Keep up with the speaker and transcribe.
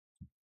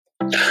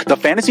The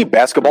Fantasy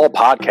Basketball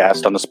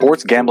Podcast on the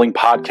Sports Gambling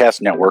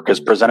Podcast Network is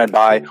presented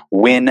by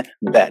WynnBET.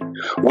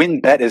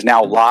 WynnBET is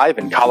now live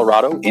in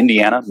Colorado,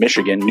 Indiana,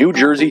 Michigan, New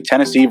Jersey,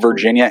 Tennessee,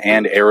 Virginia,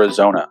 and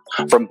Arizona.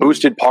 From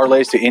boosted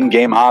parlays to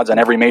in-game odds on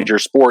every major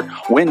sport,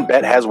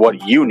 WynnBET has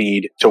what you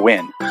need to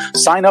win.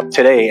 Sign up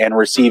today and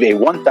receive a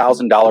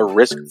 $1,000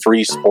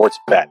 risk-free sports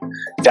bet.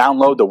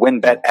 Download the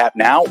WynnBET app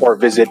now or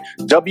visit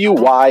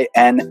wynnbet.com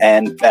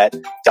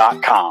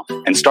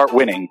and start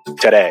winning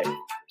today.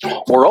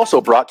 We're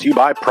also brought to you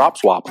by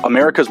PropSwap,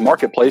 America's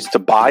marketplace to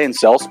buy and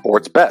sell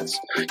sports bets.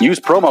 Use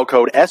promo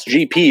code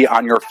SGP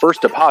on your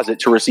first deposit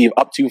to receive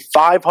up to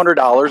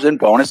 $500 in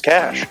bonus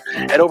cash.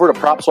 Head over to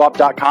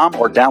PropSwap.com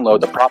or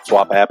download the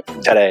PropSwap app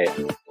today.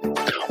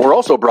 We're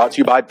also brought to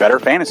you by Better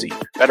Fantasy.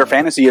 Better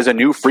Fantasy is a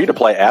new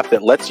free-to-play app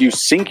that lets you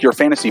sync your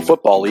fantasy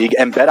football league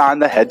and bet on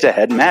the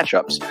head-to-head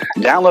matchups.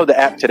 Download the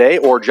app today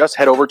or just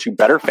head over to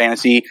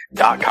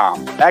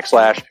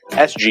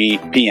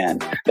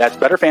betterfantasy.com/SGPN. That's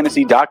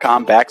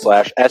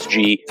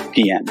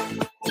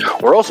betterfantasy.com/SGPN.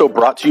 We're also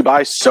brought to you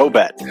by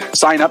SoBet.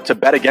 Sign up to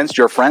bet against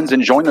your friends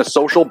and join the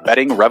social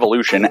betting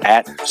revolution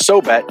at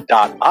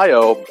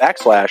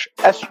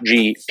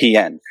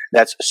SoBet.io/SGPN.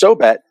 That's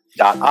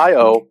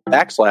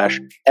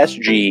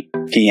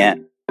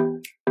SoBet.io/SGPN.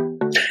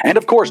 And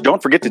of course,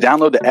 don't forget to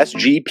download the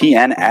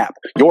SGPN app,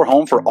 your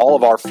home for all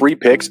of our free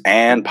picks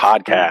and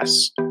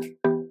podcasts.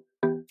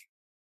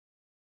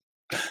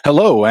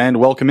 Hello, and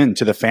welcome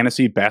into the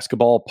Fantasy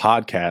Basketball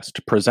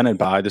Podcast, presented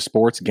by the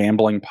Sports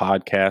Gambling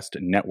Podcast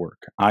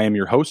Network. I am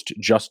your host,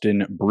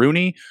 Justin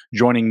Bruni.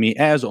 Joining me,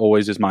 as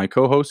always, is my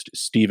co-host,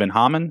 Stephen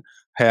Hamann.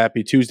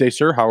 Happy Tuesday,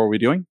 sir. How are we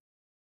doing?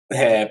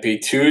 Happy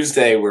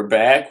Tuesday. We're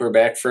back. We're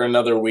back for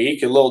another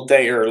week, a little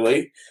day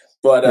early,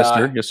 but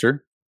Yes,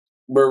 sir.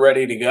 We're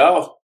ready to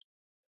go.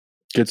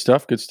 Good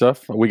stuff.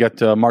 We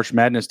got March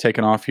Madness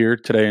taking off here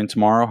today and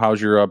tomorrow.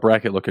 How's your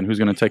bracket looking? Who's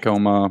going to take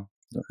home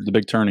the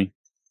big tourney?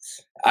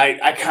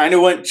 I kind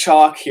of went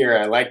chalk here.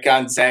 I like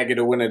Gonzaga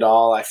to win it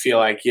all. I feel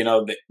like,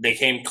 they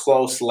came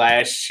close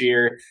last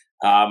year.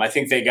 I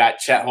think they got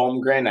Chet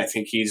Holmgren. I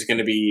think he's going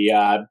to be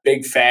a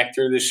big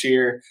factor this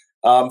year.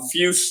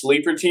 Few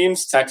sleeper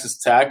teams, Texas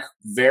Tech,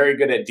 very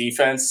good at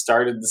defense,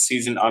 started the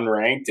season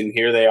unranked, and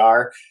here they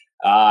are.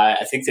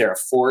 I think they're a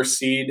 4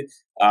 seed.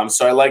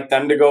 So I like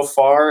them to go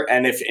far.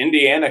 And if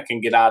Indiana can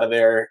get out of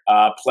their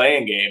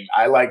playing game,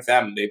 I like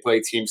them. They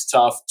play teams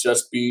tough,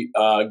 just beat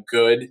a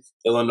good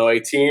Illinois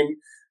team.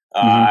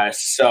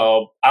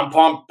 So I'm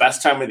pumped.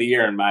 Best time of the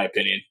year, in my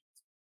opinion.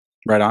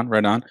 Right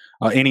on.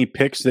 Any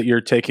picks that you're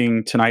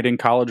taking tonight in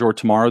college or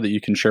tomorrow that you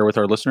can share with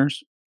our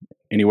listeners?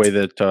 Any way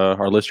that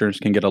our listeners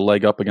can get a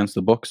leg up against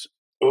the books?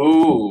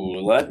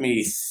 Ooh, let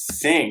me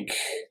think.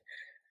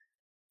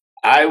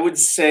 I would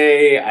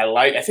say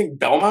I think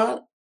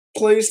Belmont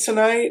plays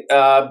tonight.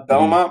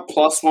 Belmont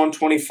plus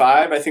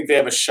 125. I think they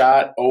have a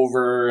shot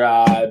over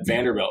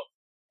Vanderbilt.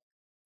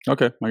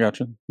 Okay, I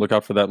got you. Look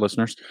out for that,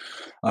 listeners.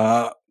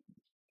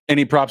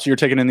 Any props you're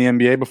taking in the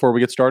NBA before we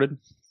get started?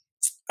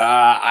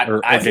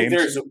 I think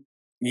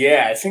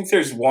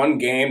there's one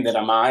game that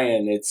I'm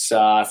eyeing. It's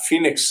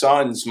Phoenix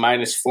Suns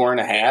minus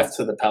 4.5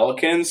 to the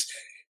Pelicans.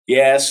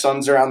 Yeah,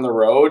 Suns are on the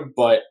road,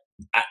 but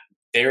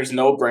there's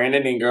no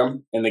Brandon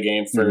Ingram in the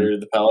game for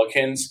the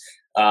Pelicans.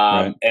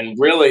 Right. And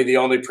really the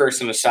only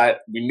person aside,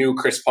 we knew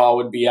Chris Paul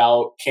would be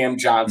out. Cam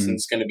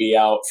Johnson's going to be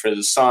out for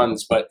the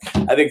Suns, but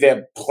I think they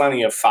have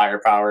plenty of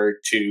firepower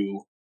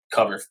to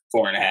cover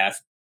 4.5.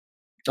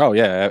 Oh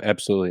yeah,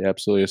 absolutely,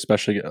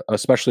 especially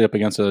up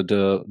against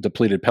a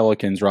depleted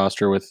Pelicans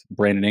roster with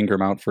Brandon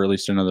Ingram out for at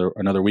least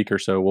another week or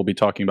so. We'll be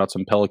talking about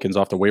some Pelicans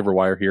off the waiver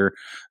wire here in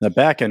the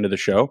back end of the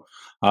show.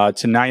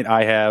 Tonight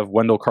I have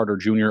Wendell Carter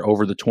Jr.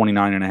 over the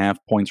 29.5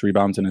 points,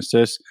 rebounds, and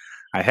assists.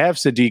 I have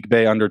Saddiq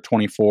Bey under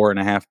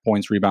 24.5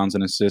 points, rebounds,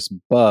 and assists,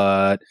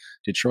 but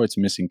Detroit's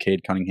missing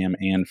Cade Cunningham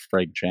and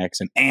Frank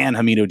Jackson and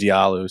Hamidou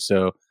Diallo,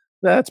 so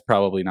that's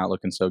probably not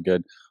looking so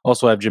good.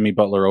 Also have Jimmy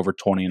Butler over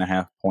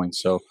 20.5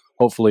 points, so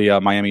hopefully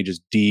Miami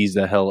just D's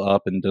the hell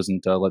up and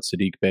doesn't let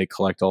Saddiq Bey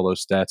collect all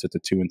those stats at the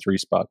 2 and 3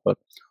 spot. But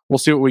we'll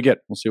see what we get.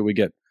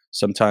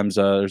 Sometimes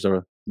there's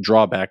a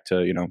drawback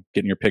to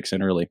getting your picks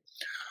in early.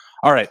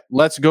 All right,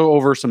 let's go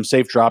over some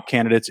safe drop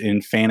candidates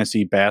in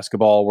fantasy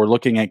basketball. We're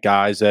looking at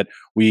guys that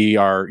we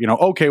are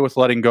okay with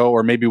letting go,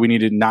 or maybe we need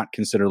to not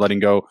consider letting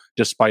go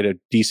despite a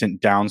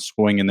decent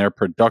downswing in their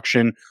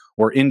production.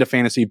 We're into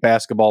fantasy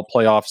basketball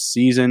playoff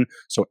season,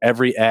 so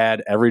every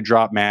ad, every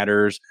drop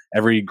matters.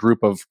 Every group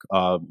of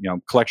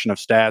collection of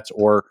stats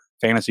or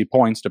fantasy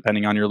points,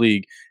 depending on your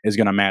league, is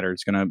going to matter.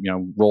 It's going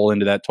to roll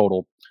into that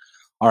total.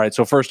 All right,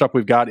 so first up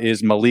we've got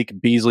is Malik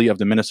Beasley of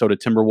the Minnesota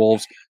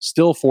Timberwolves,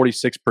 still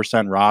 46%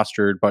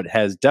 rostered, but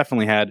has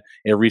definitely had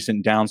a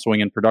recent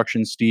downswing in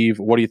production. Steve,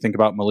 what do you think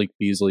about Malik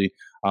Beasley?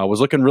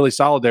 Was looking really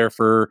solid there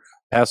for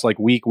past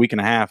week and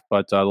a half,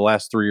 but the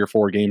last 3 or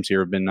 4 games here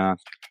have been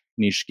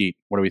niche skeet.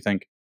 What do we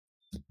think?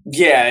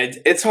 Yeah,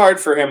 it's hard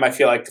for him, I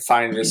feel like, to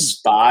find his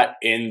spot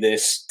in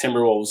this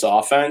Timberwolves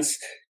offense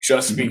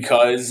just Mhm.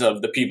 because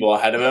of the people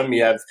ahead of him.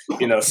 You have,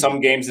 some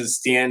games it's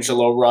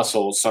D'Angelo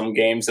Russell, some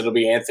games it'll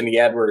be Anthony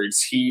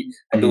Edwards.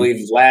 I Mhm.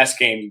 believe last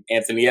game,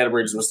 Anthony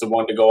Edwards was the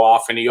one to go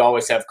off, and you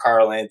always have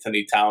Karl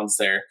Anthony Towns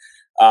there.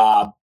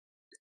 Uh,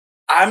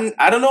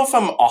 I don't know if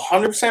I'm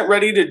 100%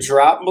 ready to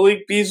drop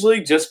Malik Beasley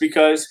just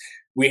because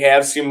we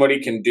have seen what he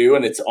can do,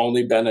 and it's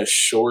only been a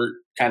short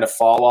kind of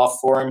fall off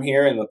for him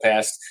here in the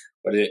past,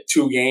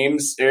 2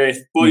 games?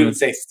 We'll even Mhm.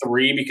 say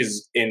three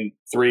because in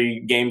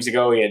 3 games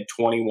ago he had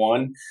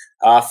 21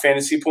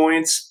 fantasy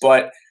points.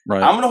 But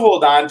Right. I'm going to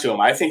hold on to him.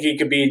 I think he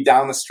could be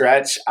down the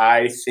stretch.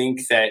 I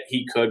think that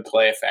he could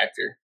play a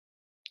factor.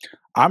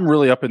 I'm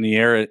really up in the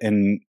air,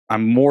 and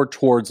I'm more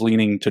towards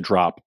leaning to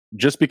drop.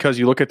 Just because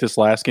you look at this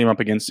last game up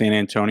against San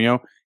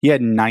Antonio, he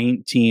had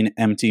 19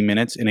 empty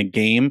minutes in a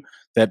game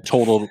that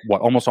totaled what,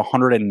 almost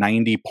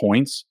 190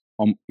 points.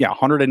 Yeah,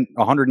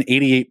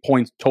 188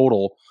 points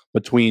total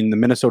between the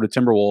Minnesota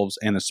Timberwolves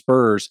and the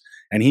Spurs,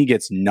 and he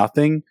gets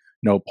nothing,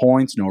 no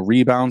points, no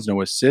rebounds,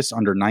 no assists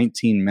under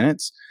 19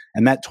 minutes.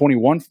 And that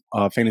 21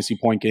 fantasy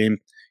point game,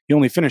 he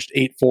only finished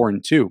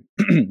 8-4-2.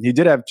 He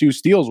did have 2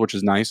 steals, which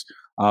is nice,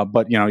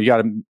 but you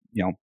got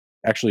to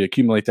actually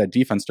accumulate that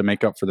defense to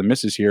make up for the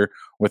misses here.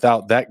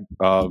 Without that,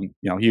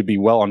 he'd be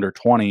well under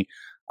 20.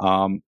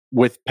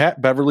 With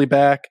Pat Beverly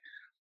back,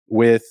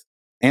 with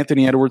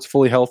Anthony Edwards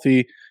fully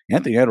healthy.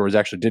 Anthony Edwards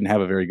actually didn't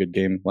have a very good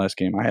game last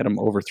game. I had him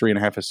over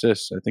 3.5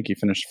 assists. I think he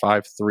finished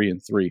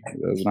 5-3-3. I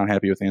was not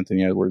happy with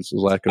Anthony Edwards'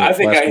 I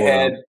think last I go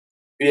had, around.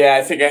 yeah,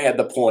 I think I had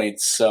the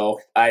points. So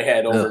I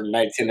had Ugh. over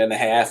 19 and a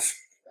half.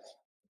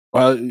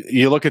 Well,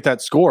 you look at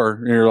that score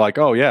and you're like,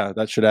 oh yeah,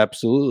 that should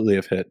absolutely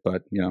have hit.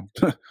 But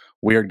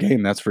weird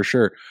game, that's for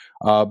sure.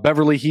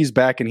 Beverly, he's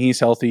back and he's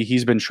healthy.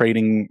 He's been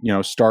trading,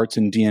 starts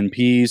and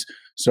DNPs.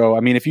 So I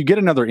mean, if you get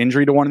another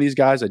injury to one of these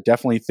guys, I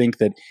definitely think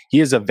that he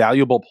is a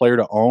valuable player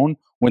to own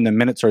when the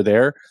minutes are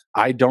there.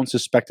 I don't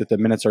suspect that the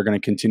minutes are going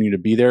to continue to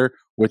be there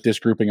with this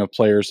grouping of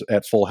players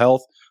at full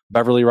health.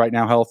 Beverly right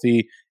now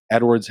healthy.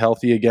 Edwards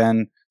healthy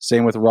again.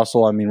 Same with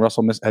Russell. I mean,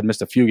 Russell had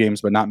missed a few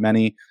games, but not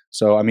many.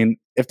 So, I mean,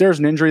 if there's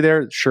an injury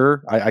there,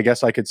 sure, I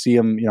guess I could see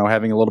him,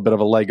 having a little bit of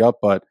a leg up.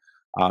 But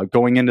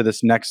going into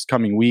this next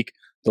coming week,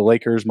 the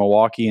Lakers,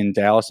 Milwaukee, and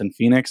Dallas and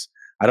Phoenix,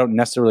 I don't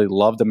necessarily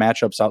love the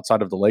matchups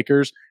outside of the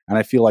Lakers, and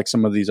I feel like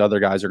some of these other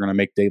guys are going to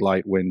make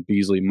daylight when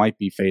Beasley might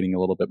be fading a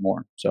little bit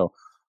more. So,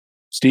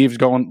 Steve's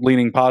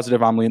leaning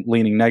positive. I'm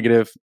leaning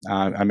negative.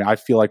 I mean, I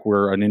feel like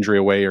we're an injury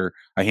away or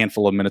a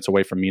handful of minutes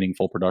away from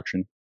meaningful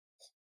production.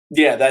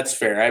 Yeah, that's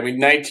fair. I mean,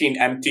 19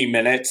 empty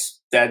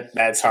minutes,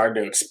 that's hard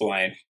to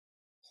explain.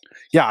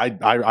 Yeah,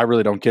 I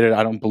really don't get it.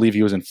 I don't believe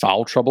he was in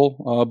foul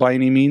trouble by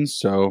any means.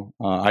 So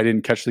I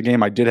didn't catch the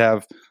game. I did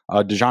have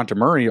DeJounte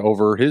Murray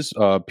over his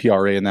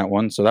PRA in that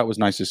one. So that was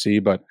nice to see.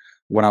 But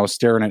when I was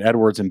staring at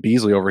Edwards and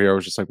Beasley over here, I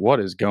was just like, what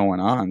is going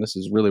on? This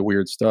is really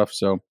weird stuff.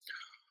 So,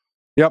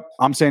 yep,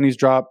 I'm saying he's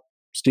dropped.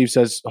 Steve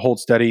says hold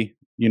steady.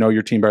 You know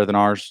your team better than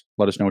ours.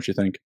 Let us know what you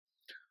think.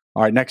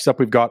 All right, next up,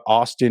 we've got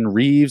Austin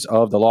Reeves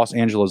of the Los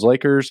Angeles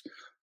Lakers.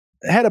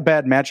 Had a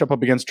bad matchup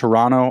up against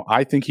Toronto.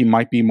 I think he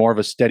might be more of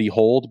a steady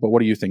hold, but what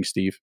do you think,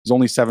 Steve? He's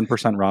only 7%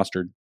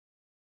 rostered.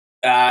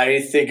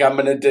 I think I'm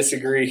going to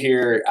disagree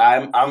here.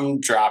 I'm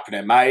dropping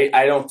him. I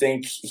don't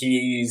think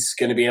he's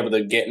going to be able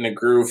to get in a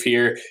groove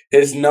here.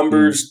 His Mm,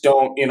 numbers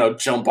don't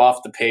jump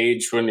off the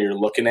page when you're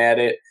looking at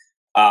it.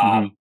 hmm.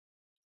 Um,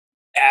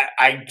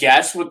 I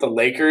guess with the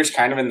Lakers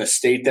kind of in the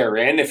state they're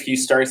in, if he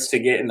starts to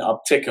get an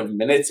uptick of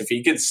minutes, if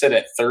he could sit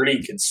at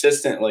 30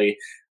 consistently,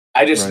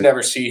 I just Right.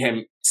 never see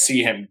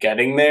him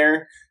getting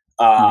there.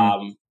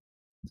 Hmm.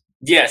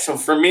 Yeah, so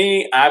for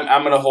me,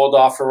 I'm going to hold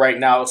off for right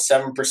now.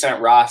 7%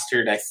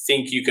 rostered. I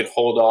think you could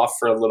hold off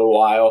for a little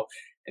while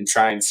and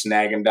try and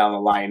snag him down the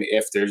line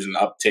if there's an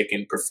uptick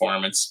in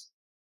performance.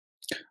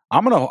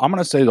 I'm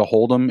gonna say to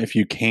hold him if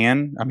you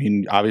can. I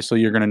mean,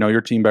 obviously you're gonna know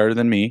your team better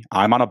than me.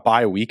 I'm on a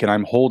bye week and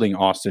I'm holding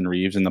Austin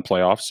Reeves in the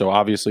playoffs, so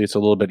obviously it's a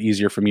little bit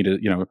easier for me to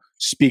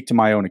speak to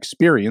my own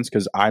experience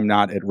because I'm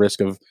not at risk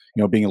of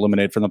being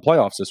eliminated from the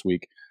playoffs this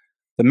week.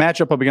 The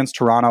matchup up against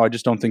Toronto, I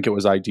just don't think it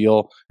was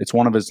ideal. It's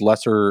one of his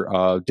lesser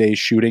days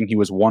shooting. He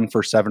was 1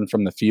 for 7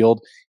 from the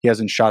field. He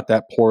hasn't shot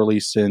that poorly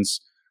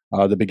since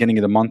the beginning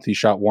of the month. He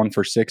shot 1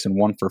 for 6 and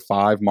 1 for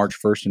 5, March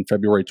 1st and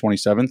February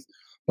 27th.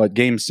 But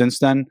games since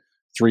then,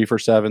 3 for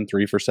 7,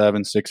 3 for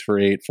 7, 6 for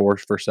 8, 4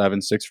 for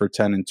 7, 6 for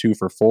 10, and 2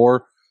 for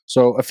 4.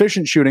 So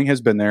efficient shooting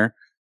has been there.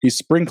 He's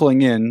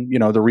sprinkling in,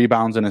 the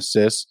rebounds and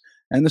assists,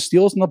 and the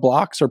steals and the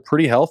blocks are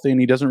pretty healthy, and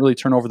he doesn't really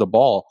turn over the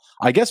ball.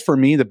 I guess for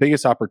me, the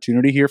biggest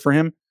opportunity here for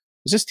him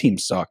is this team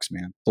sucks,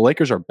 man. The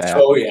Lakers are bad.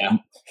 Oh yeah,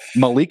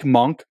 Malik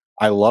Monk,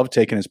 I love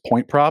taking his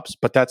point props,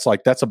 but that's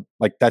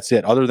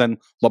it. Other than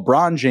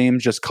LeBron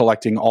James just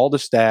collecting all the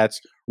stats,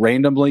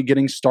 randomly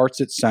getting starts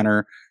at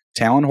center,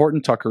 Talon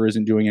Horton-Tucker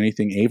isn't doing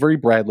anything. Avery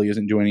Bradley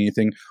isn't doing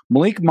anything.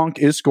 Malik Monk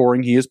is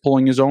scoring. He is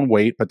pulling his own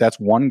weight, but that's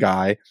one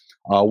guy.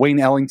 Wayne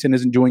Ellington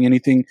isn't doing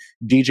anything.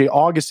 DJ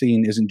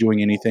Augustine isn't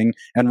doing anything.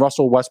 And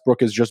Russell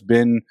Westbrook has just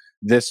been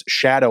this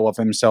shadow of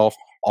himself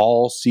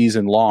all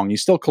season long.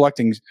 He's still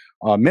collecting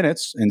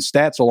minutes and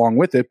stats along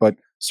with it, but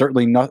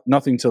certainly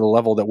nothing to the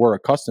level that we're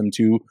accustomed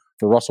to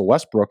for Russell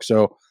Westbrook.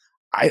 So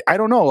I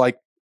don't know. Like,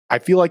 I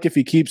feel like if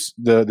he keeps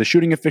the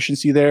shooting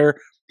efficiency there,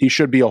 he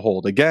should be a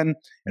hold. Again,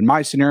 in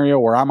my scenario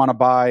where I'm on a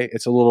bye,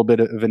 it's a little bit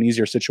of an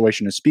easier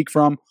situation to speak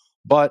from.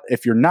 But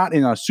if you're not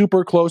in a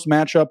super close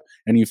matchup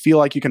and you feel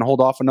like you can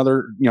hold off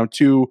another,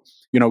 2,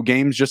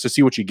 games just to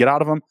see what you get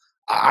out of them,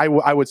 I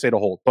would say to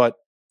hold. But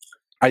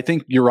I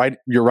think you're right.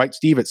 You're right,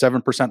 Steve. At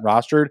 7%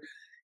 rostered,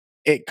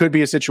 it could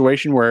be a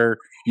situation where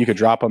you could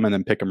drop them and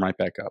then pick them right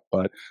back up.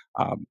 But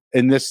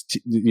in this,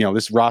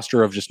 this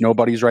roster of just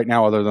nobodies right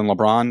now, other than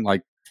LeBron,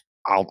 like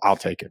I'll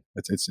take it.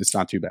 It's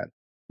not too bad.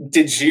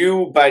 Did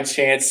you by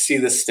chance see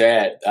the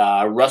stat?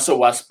 Russell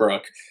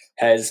Westbrook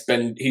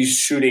he's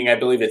shooting, I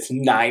believe it's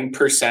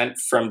 9%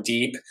 from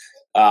deep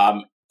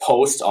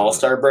post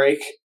All-Star break.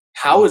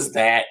 How is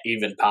that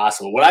even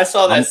possible? When I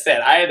saw that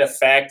stat, I had to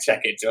fact check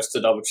it just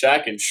to double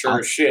check, and sure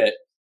as shit.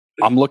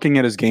 I'm looking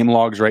at his game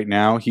logs right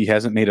now. He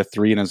hasn't made a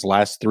 3 in his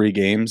last 3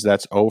 games.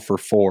 That's 0 for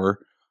 4.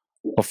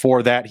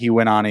 Before that, he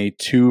went on a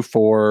 2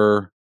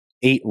 for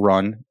 8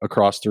 run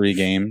across 3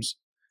 games.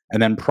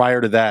 And then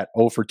prior to that,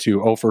 0 for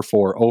 2, 0 for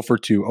 4, 0 for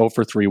 2, 0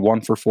 for 3,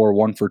 1 for 4,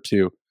 1 for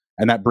 2.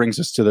 And that brings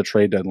us to the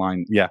trade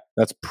deadline. Yeah,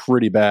 that's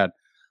pretty bad.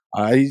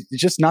 He's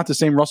just not the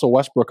same Russell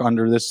Westbrook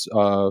under this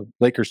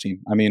Lakers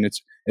team. I mean,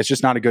 it's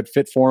just not a good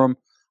fit for him.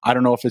 I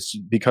don't know if it's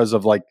because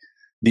of like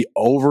the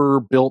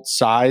overbuilt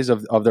size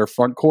of their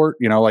front court,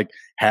 like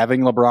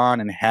having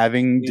LeBron and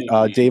having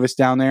Davis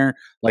down there,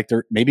 like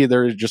maybe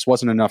there just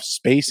wasn't enough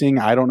spacing.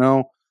 I don't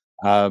know.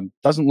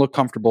 Doesn't look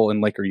comfortable in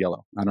Laker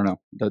yellow. I don't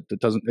know.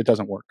 It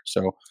doesn't work.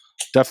 So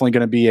definitely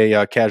going to be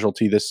a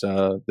casualty this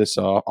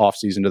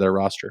offseason to their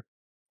roster.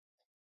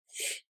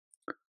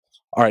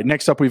 All right,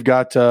 next up we've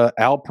got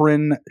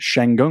Alperen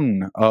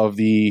Sengun of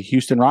the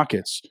Houston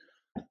Rockets.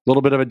 A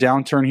little bit of a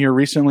downturn here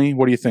recently.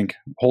 What do you think?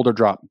 Hold or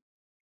drop?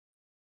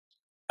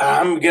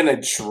 I'm going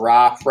to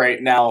drop right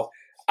now.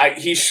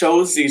 He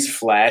shows these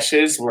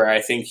flashes where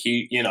I think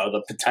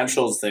the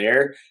potential's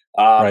there.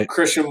 Right.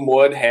 Christian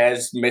Wood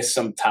has missed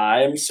some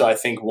time, so I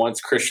think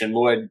once Christian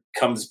Wood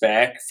comes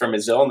back from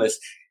his illness,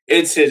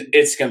 it's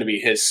going to be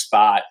his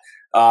spot.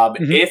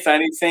 If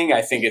anything,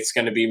 I think it's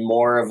going to be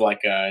more of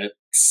like a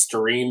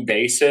stream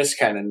basis,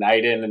 kind of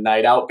night in and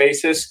night out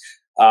basis.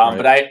 Right.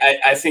 But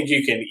I think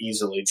you can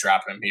easily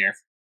drop him here.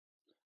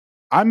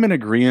 I'm in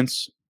agreement.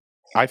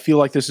 I feel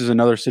like this is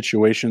another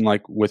situation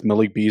like with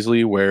Malik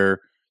Beasley where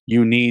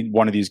you need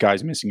one of these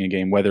guys missing a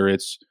game, whether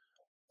it's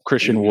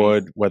Christian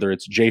Wood, whether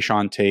it's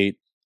Jayshawn Tate.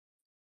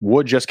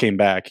 Wood just came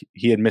back.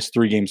 He had missed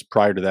 3 games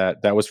prior to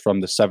that. That was from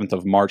the 7th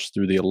of March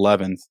through the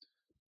 11th.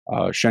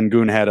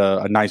 Sengun had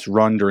a nice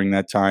run during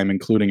that time,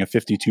 including a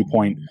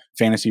 52-point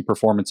fantasy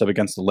performance up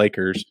against the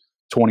Lakers,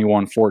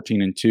 21,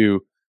 14, and 2.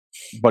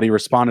 But he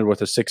responded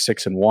with a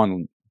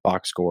 6-6-1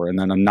 box score and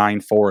then a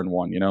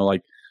 9-4-1.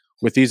 Like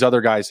with these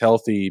other guys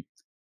healthy,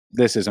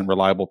 this isn't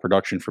reliable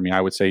production for me.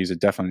 I would say he's a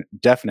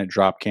definite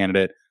drop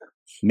candidate.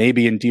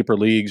 Maybe in deeper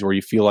leagues where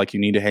you feel like you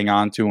need to hang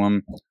on to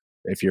him.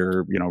 If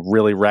you're,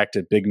 really wrecked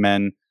at big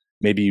men,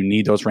 maybe you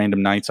need those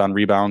random nights on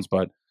rebounds,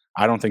 but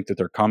I don't think that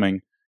they're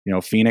coming.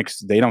 Phoenix,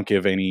 they don't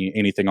give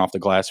anything off the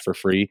glass for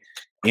free.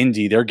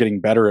 Indy, they're getting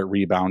better at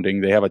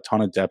rebounding. They have a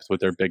ton of depth with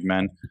their big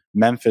men.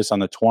 Memphis on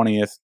the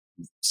 20th,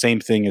 same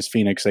thing as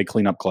Phoenix. They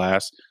clean up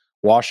glass.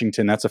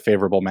 Washington, that's a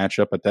favorable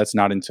matchup, but that's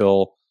not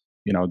until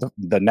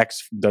the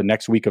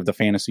next week of the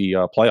fantasy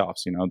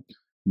playoffs.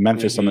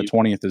 Memphis on the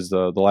 20th is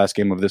the last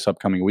game of this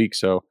upcoming week.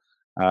 So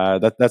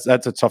that's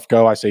a tough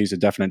go. I say he's a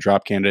definite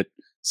drop candidate.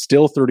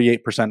 Still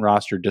 38%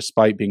 roster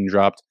despite being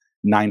dropped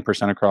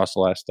 9% across the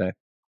last day.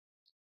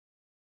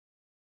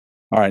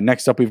 All right,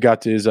 next up we've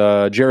got is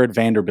Jared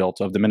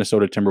Vanderbilt of the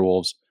Minnesota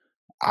Timberwolves.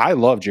 I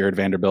love Jared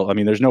Vanderbilt. I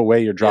mean, there's no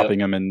way you're dropping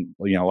him in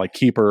like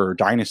keeper or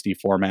dynasty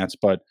formats,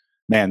 but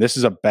man, this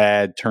is a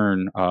bad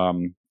turn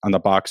on the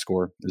box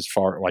score as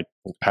far like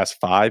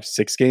past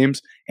 5-6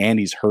 games, and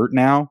he's hurt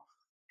now.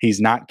 He's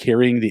not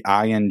carrying the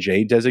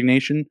INJ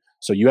designation,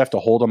 so you have to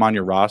hold him on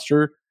your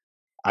roster.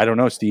 I don't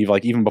know, Steve.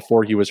 Like even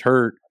before he was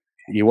hurt,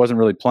 he wasn't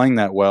really playing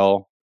that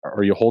well.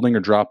 Are you holding or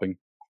dropping?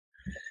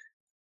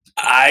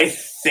 I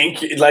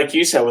think, like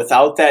you said,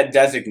 without that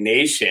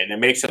designation, it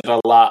makes it a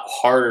lot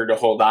harder to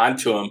hold on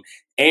to him.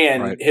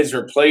 And his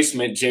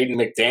replacement, Jaden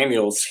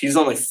McDaniels, he's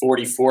only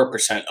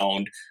 44%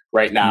 owned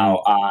right now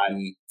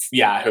on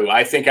Yahoo.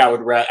 I think I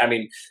would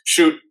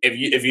shoot,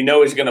 if you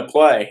know he's going to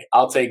play,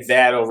 I'll take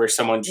that over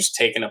someone just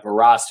taking up a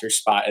roster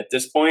spot at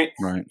this point.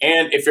 Right.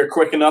 And if you're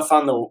quick enough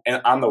on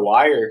the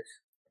wire,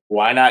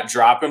 why not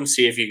drop him?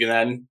 See if you can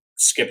then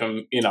skip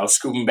him,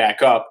 scoop him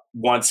back up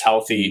once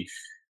healthy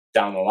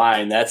down the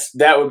line.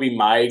 That would be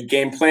my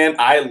game plan.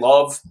 I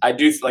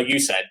do, like you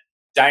said,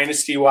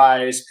 dynasty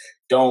wise,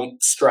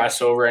 don't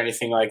stress over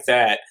anything like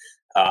that.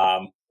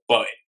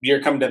 But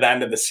you're coming to the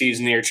end of the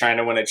season, you're trying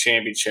to win a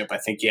championship. I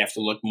think you have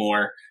to look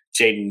more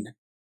Jaden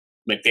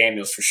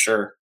McDaniels for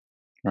sure.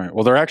 Right.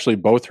 Well, they're actually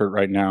both hurt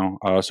right now.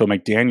 So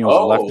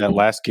McDaniels left that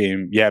last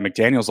game. Yeah,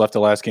 McDaniels left the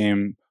last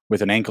game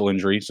with an ankle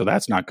injury, so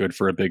that's not good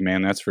for a big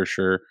man, that's for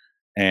sure.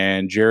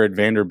 And Jared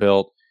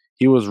Vanderbilt,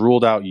 he was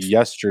ruled out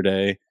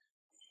yesterday,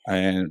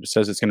 and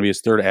says it's going to be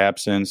his third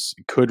absence.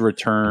 He could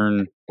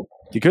return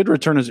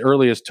as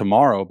early as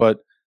tomorrow, but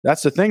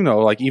that's the thing, though.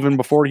 Like, even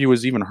before he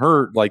was even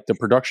hurt, like, the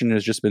production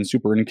has just been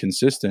super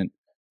inconsistent.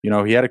 You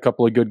know, he had a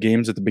couple of good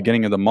games at the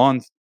beginning of the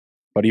month,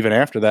 but even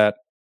after that,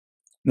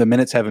 the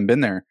minutes haven't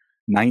been there.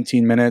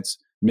 19 minutes,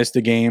 missed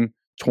a game,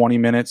 20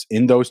 minutes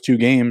in those two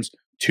games,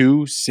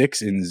 2,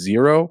 6, and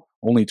 0,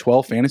 only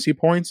 12 fantasy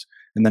points.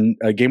 And then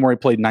a game where he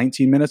played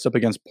 19 minutes up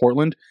against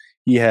Portland,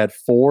 he had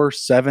 4,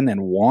 7,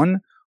 and 1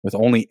 with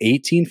only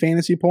 18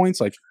 fantasy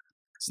points. Like,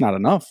 it's not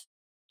enough.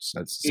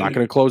 It's not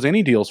going to close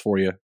any deals for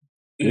you.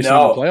 It's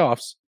not the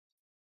playoffs.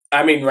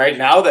 I mean, right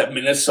now, that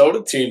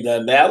Minnesota team,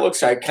 then that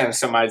looks like kind of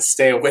something I'd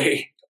stay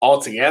away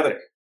altogether.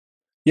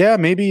 Yeah,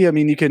 maybe. I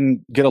mean, you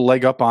can get a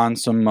leg up on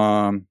some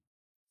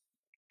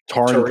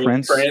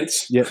Taurean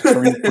Prince. Yeah,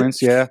 Taurean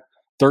Prince, yeah.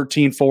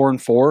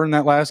 13-4-4 in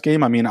that last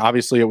game. I mean,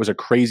 obviously it was a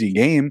crazy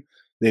game.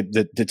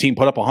 The team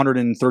put up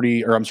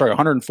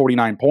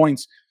 149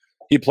 points.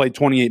 He played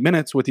 28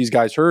 minutes with these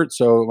guys hurt.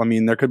 So, I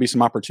mean, there could be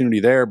some opportunity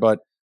there, but,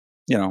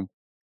 you know,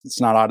 it's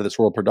not out of this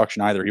world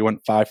production either. He went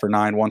 5 for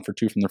 9, 1 for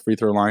 2 from the free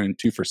throw line, and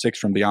 2 for 6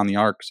 from beyond the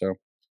arc. So,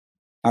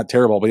 not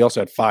terrible, but he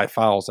also had 5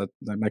 fouls.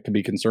 That could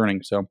be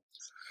concerning. So,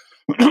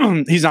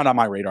 he's not on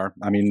my radar.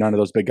 I mean, none of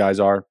those big guys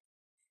are.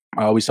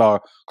 We saw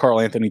Karl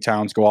Anthony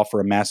Towns go off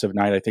for a massive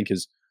night. I think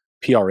his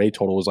PRA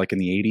total was like in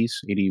the 80s,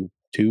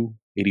 82,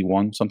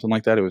 81, something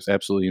like that. It was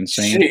absolutely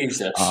insane.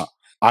 Jesus.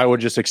 I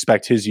would just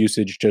expect his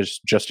usage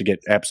just to get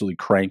absolutely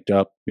cranked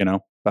up. You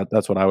know,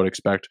 that's what I would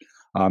expect.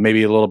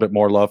 Maybe a little bit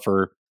more love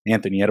for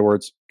Anthony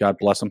Edwards. God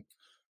bless him.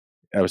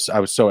 I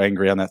was so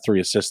angry on that 3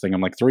 assist thing.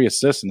 I'm like, 3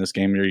 assists in this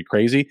game? Are you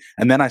crazy?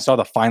 And then I saw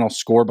the final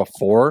score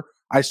before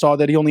I saw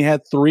that he only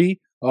had 3.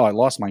 Oh, I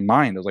lost my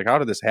mind. I was like, how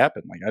did this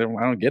happen? Like, I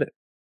don't get it.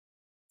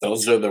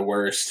 Those are the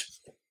worst.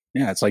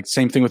 Yeah, it's like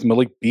same thing with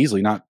Malik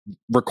Beasley not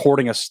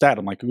recording a stat.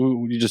 I'm like,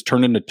 ooh, you just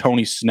turned into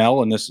Tony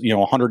Snell in this,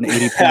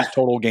 180 point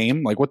total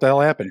game. Like, what the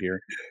hell happened here?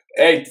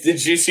 Hey,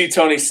 did you see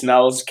Tony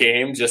Snell's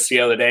game just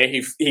the other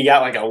day? He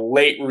got like a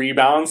late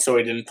rebound, so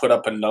he didn't put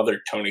up another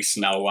Tony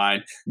Snell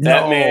line.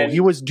 That man, he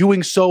was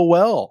doing so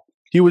well.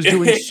 He was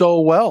doing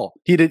so well.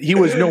 He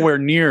was nowhere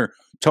near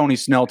Tony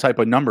Snell type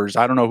of numbers.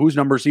 I don't know whose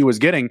numbers he was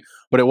getting,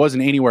 but it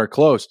wasn't anywhere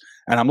close.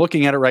 And I'm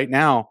looking at it right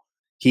now.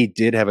 He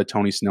did have a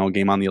Tony Snell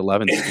game on the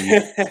 11th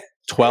speed.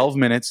 12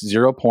 minutes,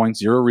 0 points,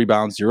 0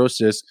 rebounds, 0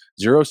 assists,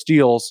 0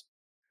 steals,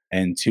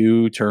 and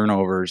 2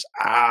 turnovers.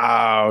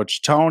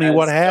 Ouch. Tony,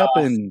 what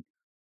happened?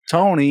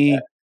 Tony,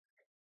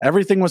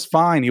 everything was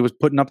fine. He was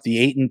putting up the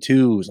 8 and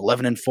 2s,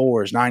 11 and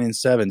 4s, 9 and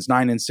 7s,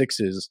 9 and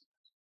 6s.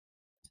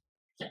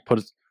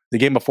 The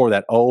game before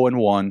that, 0 and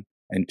 1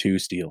 and 2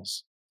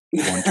 steals.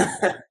 1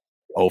 turnover.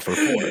 0 for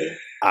 4.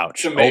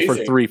 Ouch. 0 for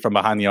 3 from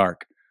behind the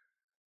arc.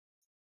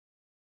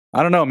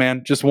 I don't know,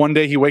 man. Just one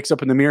day he wakes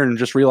up in the mirror and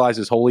just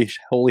realizes, holy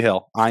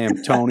hell, I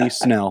am Tony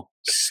Snell.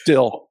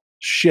 Still,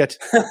 shit.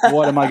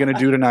 What am I going to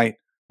do tonight?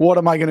 What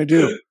am I going to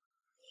do?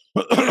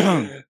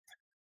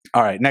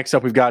 All right, next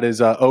up we've got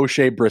is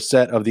O'Shea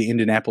Brissett of the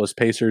Indianapolis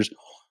Pacers.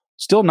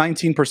 Still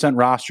 19%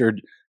 rostered.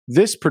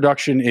 This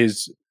production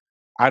is,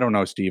 I don't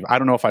know, Steve. I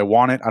don't know if I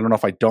want it. I don't know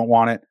if I don't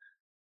want it.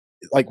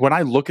 Like, when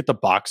I look at the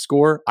box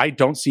score, I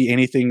don't see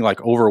anything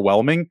like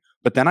overwhelming.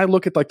 But then I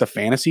look at like the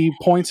fantasy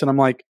points and I'm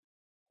like,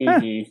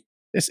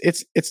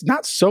 it's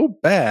not so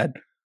bad.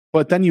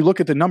 But then you look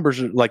at the numbers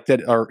like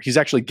that are he's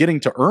actually getting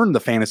to earn the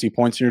fantasy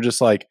points, and you're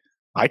just like,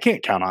 I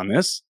can't count on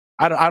this.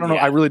 I don't know.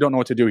 I really don't know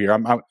what to do here.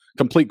 I'm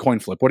complete coin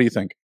flip. What do you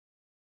think?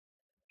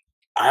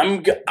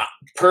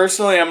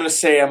 Personally, I'm going to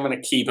say I'm going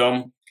to keep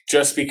him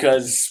just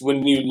because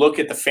when you look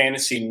at the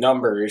fantasy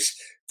numbers,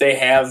 they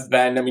have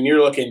been. I mean,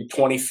 you're looking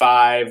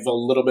 25, a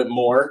little bit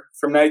more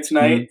from night to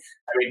night.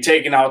 I mean,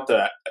 taking out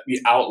the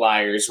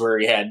outliers where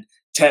he had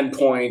 10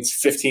 points,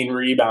 15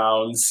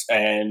 rebounds,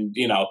 and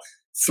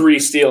 3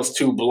 steals,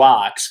 2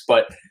 blocks.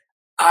 But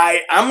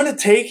I'm going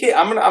to take it.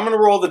 I'm going to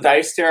roll the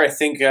dice there. I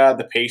think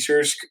the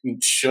Pacers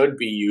should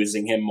be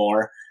using him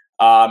more.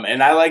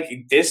 And I like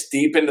this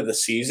deep into the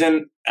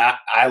season.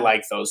 I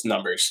like those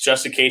numbers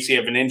just in case you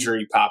have an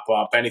injury pop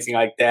up, anything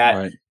like that.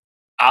 Right.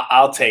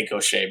 I'll take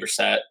O'Shea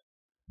Brissett.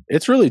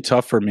 It's really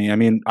tough for me. I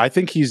mean, I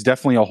think he's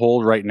definitely a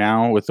hold right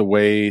now with the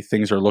way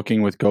things are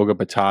looking with Goga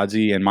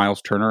Bitadze and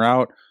Miles Turner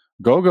out.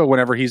 Goga,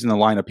 whenever he's in the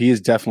lineup, he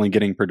is definitely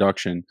getting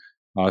production.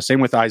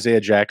 Same with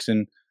Isaiah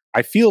Jackson.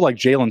 I feel like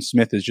Jalen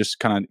Smith is just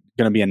kind of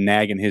going to be a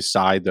nag in his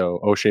side, though,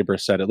 O'Shea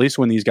Brissett, at least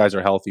when these guys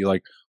are healthy.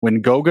 Like,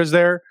 when Goga's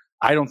there,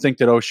 I don't think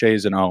that O'Shea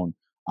is an own.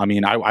 I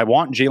mean, I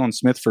want Jalen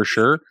Smith for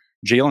sure.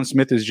 Jalen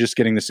Smith is just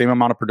getting the same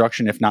amount of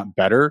production, if not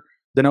better,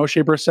 than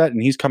O'Shea Brissett,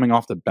 and he's coming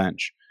off the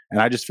bench.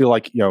 And I just feel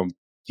like,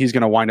 he's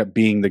going to wind up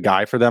being the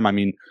guy for them. I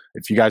mean,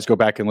 if you guys go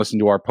back and listen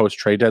to our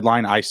post-trade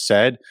deadline, I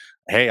said,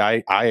 hey,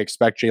 I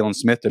expect Jalen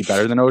Smith to be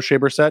better than O'Shea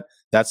Brissett.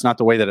 That's not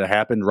the way that it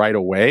happened right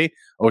away.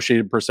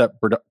 O'Shea Brissett,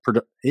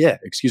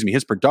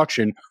 his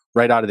production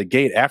right out of the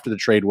gate after the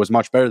trade was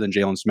much better than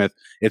Jalen Smith.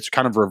 It's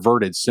kind of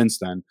reverted since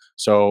then.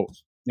 So,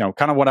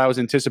 kind of what I was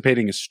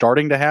anticipating is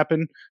starting to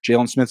happen.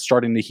 Jalen Smith's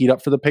starting to heat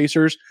up for the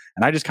Pacers.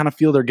 And I just kind of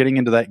feel they're getting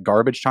into that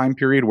garbage time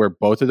period where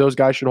both of those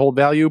guys should hold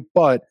value.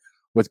 But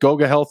with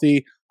Goga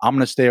healthy, I'm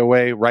going to stay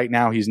away. Right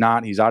now, he's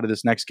not. He's out of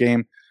this next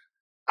game.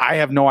 I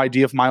have no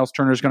idea if Miles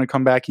Turner is going to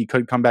come back. He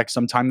could come back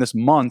sometime this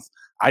month.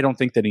 I don't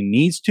think that he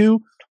needs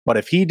to. But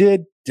if he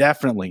did,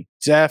 definitely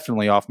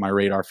off my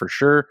radar for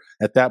sure.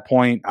 At that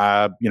point,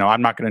 I'm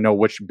not going to know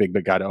which big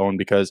guy to own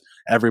because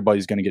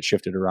everybody's going to get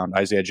shifted around.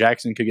 Isaiah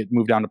Jackson could get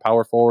moved down to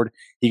power forward.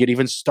 He could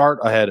even start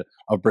ahead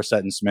of Brissett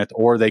and Smith,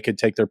 or they could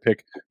take their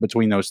pick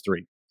between those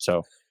three.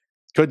 So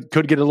could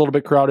get a little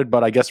bit crowded,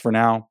 but I guess for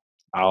now,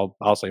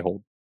 I'll say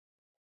hold.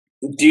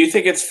 Do you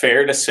think it's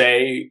fair to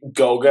say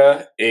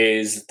Goga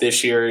is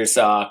this year's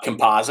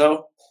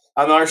Campazzo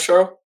on our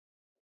show?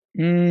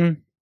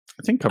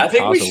 I think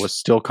Campazzo was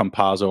still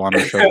Campazzo on the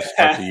show to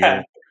start the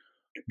year.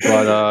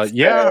 But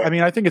yeah, I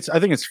mean, I think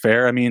it's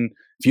fair. I mean,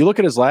 if you look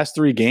at his last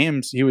 3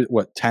 games, he was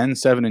 10,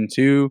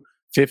 7-2,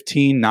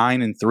 15,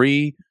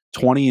 9-3,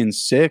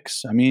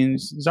 20-6. I mean,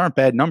 these aren't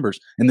bad numbers.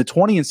 In the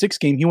 20-6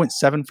 game, he went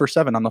 7 for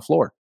 7 on the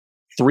floor.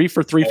 3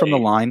 for 3 from the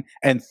line,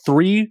 and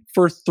 3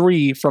 for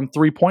 3 from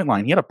 3-point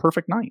line. He had a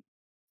perfect night.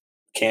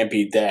 Can't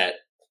beat that.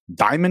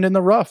 Diamond in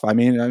the rough. I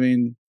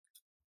mean,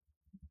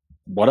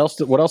 what else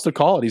to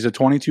call it? He's a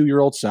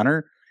 22-year-old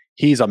center.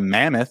 He's a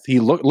mammoth.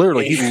 He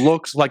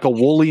looks like a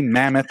woolly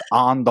mammoth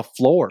on the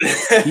floor.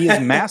 He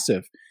is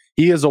massive.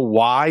 He is a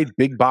wide,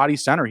 big body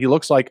center. He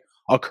looks like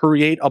a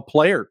create a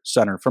player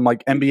center from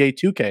like NBA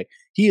 2K.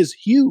 He is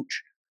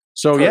huge.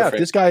 So yeah, if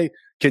this guy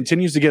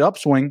continues to get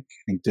upswing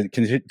and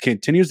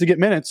continues to get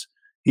minutes,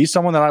 he's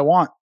someone that I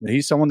want.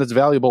 He's someone that's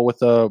valuable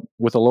with a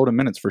load of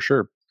minutes for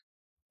sure.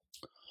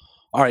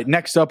 All right,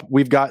 next up,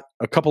 we've got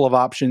a couple of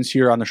options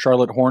here on the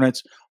Charlotte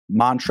Hornets.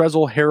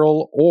 Montrezl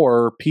Harrell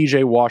or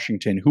PJ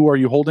Washington. Who are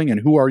you holding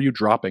and who are you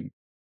dropping?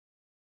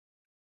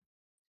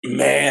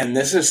 Man,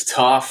 this is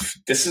tough.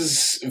 This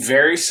is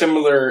very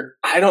similar.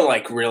 I don't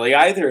like really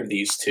either of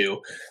these two.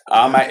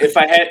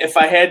 If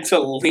I had to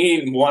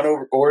lean one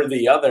or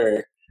the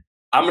other,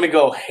 I'm going to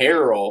go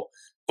Harrell.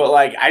 But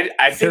like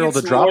I think Harrell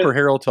to drop or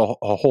Harrell to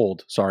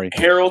hold. Sorry,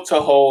 Harrell to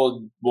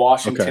hold,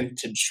 Washington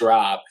to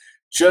drop.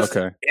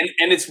 And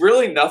it's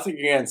really nothing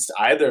against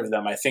either of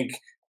them. I think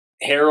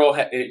Harrell,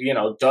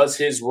 does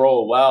his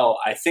role well.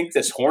 I think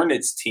this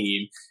Hornets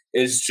team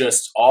is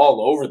just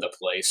all over the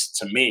place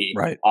to me.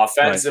 Right.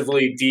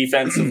 Offensively,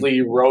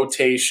 defensively,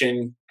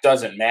 rotation,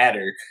 doesn't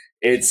matter.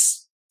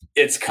 It's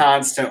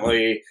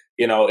constantly,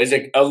 is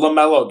it a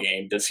LaMelo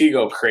game? Does he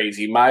go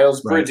crazy?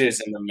 Miles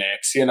Bridges in the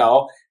mix,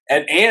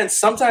 And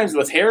sometimes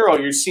with Harrell,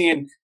 you're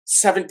seeing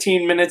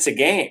 17 minutes a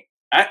game.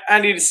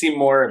 I need to see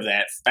more of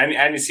that. I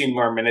need to see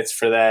more minutes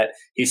for that.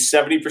 He's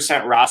 70%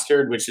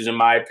 rostered, which is, in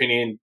my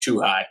opinion,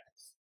 too high.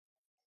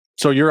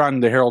 So you're on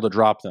the Harrell to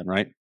drop then,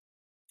 right?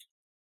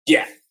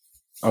 Yeah.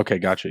 Okay,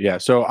 gotcha. Yeah.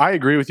 So I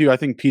agree with you. I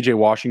think PJ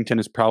Washington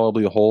is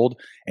probably a hold,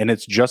 and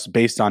it's just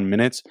based on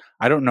minutes.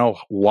 I don't know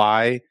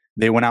why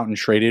they went out and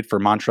traded for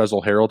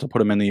Montrezl Harrell to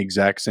put him in the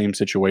exact same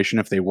situation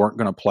if they weren't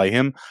going to play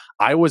him.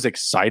 I was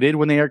excited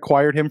when they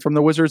acquired him from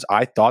the Wizards.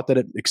 I thought that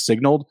it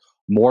signaled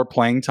more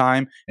playing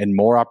time and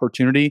more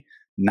opportunity.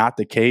 Not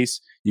the case.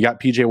 You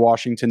got PJ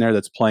Washington there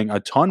that's playing a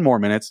ton more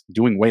minutes,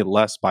 doing way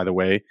less, by the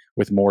way,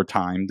 with more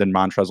time than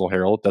Montrezl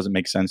Harrell. It doesn't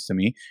make sense to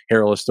me.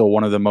 Harrell is still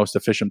one of the most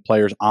efficient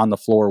players on the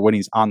floor when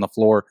he's on the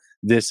floor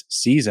this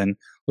season.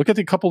 Look at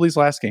the couple of these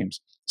last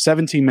games.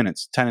 17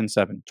 minutes,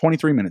 10-7,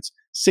 23 minutes,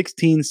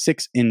 16,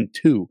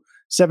 6-2,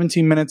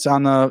 17 minutes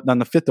on the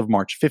 5th of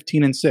March,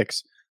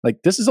 15-6. Like,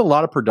 this is a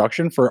lot of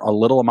production for a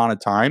little amount of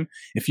time.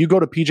 If you go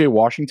to PJ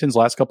Washington's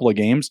last couple of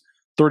games,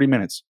 30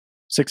 minutes,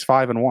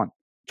 6-5-1,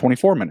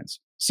 24 minutes,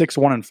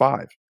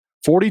 6-1-5,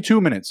 42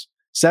 minutes,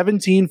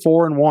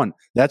 17-4-1.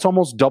 That's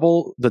almost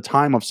double the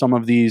time of some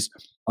of these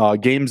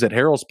games that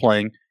Harrell's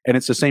playing, and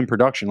it's the same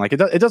production. Like,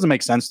 it doesn't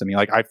make sense to me.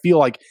 Like, I feel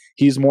like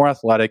he's more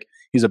athletic.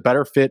 He's a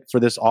better fit for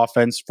this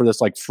offense, for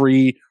this like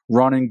free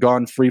run and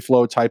gun, free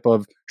flow type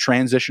of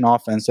transition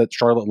offense that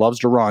Charlotte loves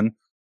to run.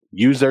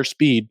 Use their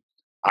speed.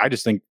 I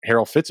just think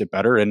Harrell fits it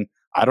better, and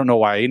I don't know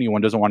why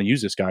anyone doesn't want to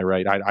use this guy,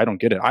 right? I don't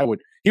get it.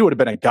 He would have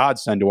been a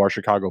godsend to our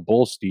Chicago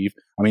Bulls, Steve.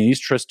 I mean, he's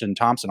Tristan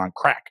Thompson on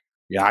crack.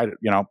 Yeah,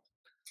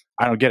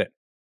 I don't get it.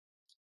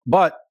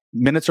 But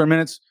minutes are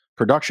minutes.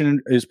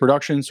 Production is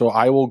production, so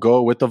I will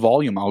go with the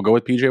volume. I'll go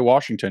with PJ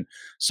Washington.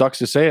 Sucks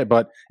to say it,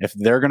 but if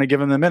they're going to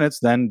give him the minutes,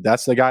 then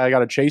that's the guy I got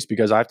to chase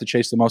because I have to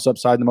chase the most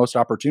upside, the most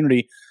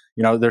opportunity.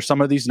 There's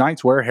some of these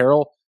nights where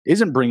Harrell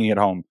isn't bringing it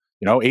home.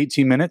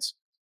 18 minutes,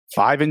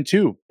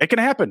 5-2. It can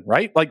happen,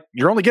 right? Like,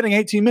 you're only getting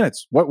 18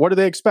 minutes. What do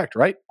they expect,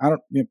 right?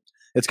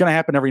 It's going to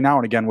happen every now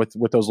and again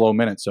with those low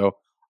minutes. So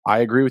I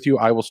agree with you.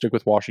 I will stick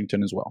with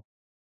Washington as well.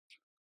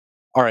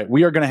 All right,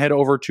 we are going to head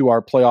over to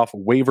our playoff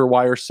waiver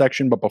wire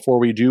section, but before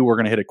we do, we're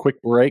going to hit a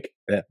quick break.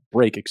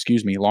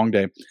 Long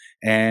day.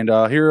 And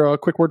here a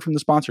quick word from the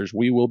sponsors.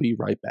 We will be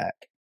right back.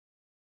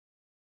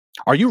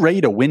 Are you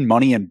ready to win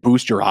money and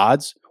boost your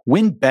odds?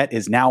 WynnBET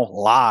is now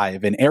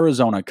live in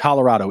Arizona,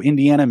 Colorado,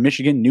 Indiana,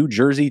 Michigan, New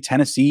Jersey,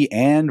 Tennessee,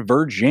 and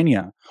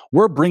Virginia.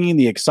 We're bringing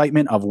the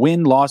excitement of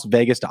Wynn Las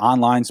Vegas to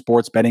online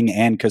sports betting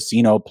and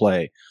casino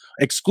play.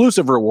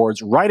 Exclusive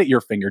rewards right at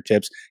your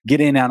fingertips. Get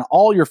in on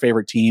all your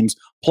favorite teams,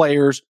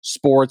 players,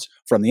 sports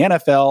from the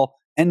NFL,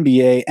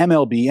 NBA,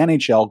 MLB,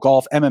 NHL,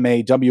 golf,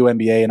 MMA,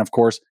 WNBA, and of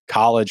course,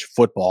 college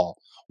football.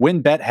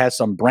 WynnBET has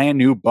some brand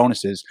new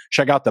bonuses.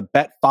 Check out the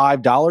bet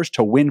 $5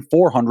 to win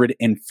 $400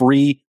 in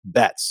free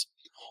bets.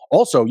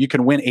 Also, you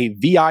can win a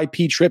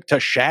VIP trip to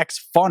Shaq's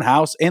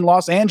Funhouse in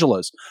Los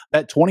Angeles.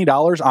 Bet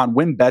 $20 on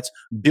WynnBET's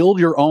Build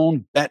Your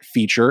Own Bet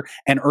feature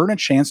and earn a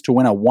chance to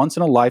win a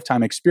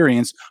once-in-a-lifetime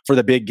experience for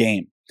the big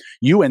game.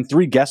 You and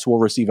 3 guests will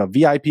receive a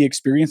VIP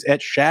experience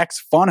at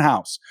Shaq's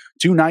Funhouse,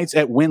 2 nights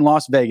at Wynn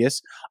Las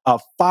Vegas, a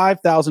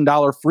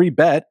 $5,000 free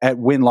bet at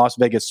Wynn Las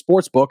Vegas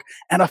Sportsbook,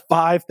 and a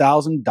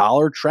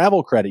 $5,000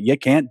 travel credit. You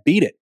can't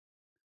beat it.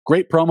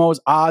 Great promos,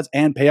 odds,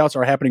 and payouts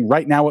are happening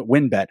right now at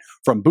WynnBET.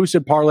 From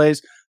boosted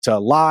parlays to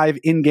live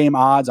in-game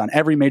odds on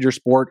every major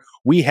sport,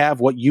 we have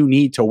what you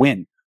need to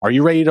win. Are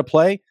you ready to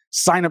play?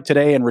 Sign up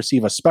today and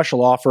receive a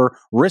special offer,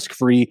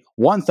 risk-free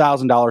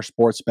 $1,000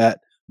 sports bet.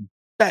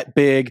 Bet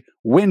big,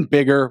 win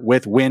bigger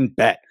with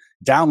WynnBET.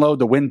 Download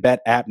the WynnBET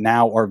app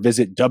now or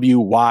visit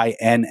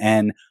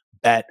WYNNBet.com.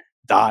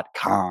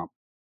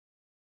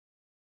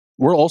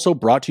 We're also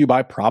brought to you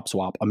by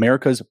PropSwap,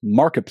 America's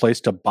marketplace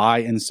to buy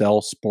and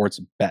sell sports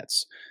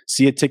bets.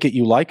 See a ticket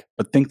you like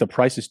but think the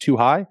price is too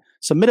high?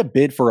 Submit a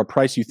bid for a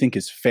price you think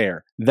is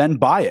fair, then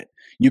buy it.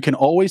 You can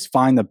always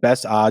find the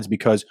best odds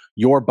because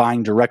you're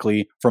buying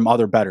directly from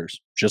other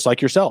bettors, just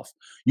like yourself.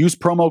 Use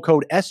promo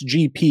code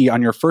SGP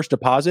on your first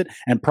deposit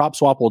and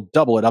PropSwap will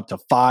double it up to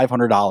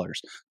 $500.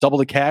 Double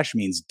the cash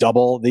means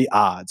double the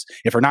odds.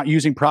 If you're not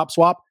using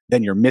PropSwap,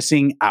 then you're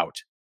missing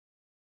out.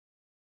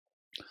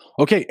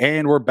 Okay,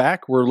 and we're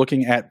back. We're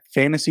looking at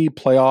fantasy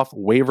playoff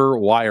waiver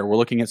wire. We're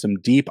looking at some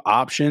deep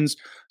options,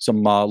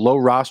 some low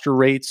roster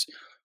rates.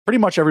 Pretty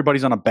much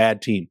everybody's on a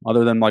bad team,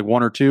 other than like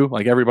 1 or 2.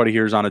 Like everybody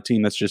here is on a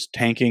team that's just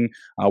tanking.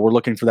 We're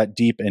looking for that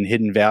deep and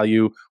hidden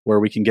value where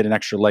we can get an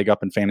extra leg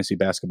up in fantasy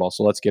basketball.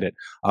 So let's get it.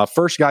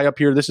 First guy up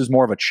here, this is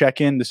more of a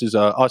check-in. This is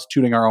us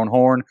tooting our own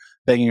horn,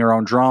 banging our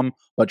own drum.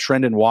 But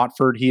Trendon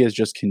Watford, he has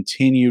just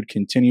continued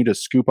to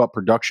scoop up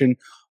production.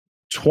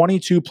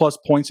 22-plus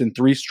points in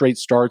 3 straight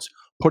starts,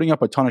 putting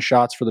up a ton of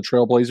shots for the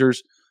Trailblazers.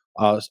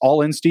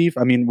 All in, Steve.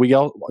 I mean,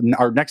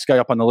 our next guy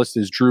up on the list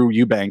is Drew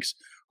Eubanks.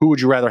 Who would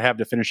you rather have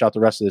to finish out the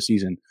rest of the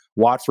season,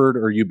 Watford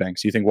or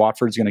Eubanks? Do you think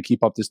Watford's going to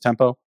keep up this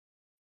tempo?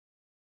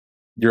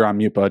 You're on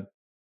mute, bud.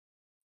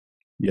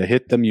 You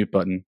hit the mute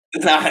button.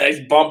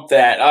 I bumped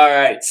that. All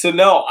right. So,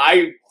 no,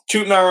 I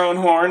tooting our own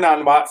horn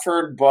on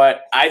Watford,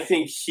 but I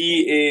think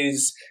he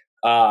is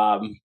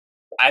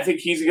I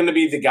think he's going to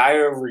be the guy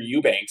over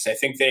Eubanks. I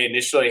think they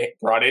initially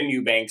brought in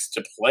Eubanks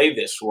to play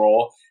this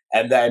role,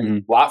 and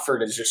then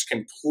Watford has just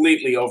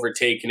completely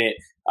overtaken it,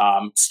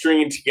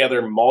 stringing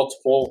together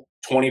multiple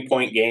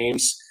 20-point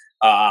games.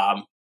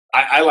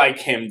 I like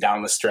him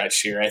down the stretch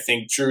here. I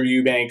think Drew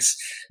Eubanks,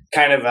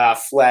 kind of a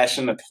flash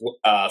in the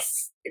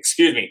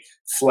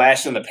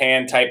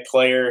pan type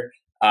player.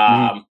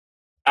 I'm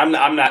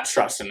not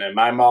trusting him.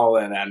 I'm all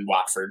in on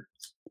Watford.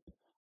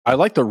 I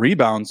like the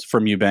rebounds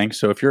from Eubanks.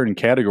 So if you're in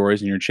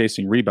categories and you're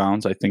chasing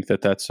rebounds, I think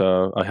that's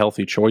a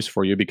healthy choice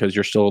for you because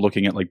you're still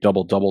looking at like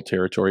double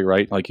territory,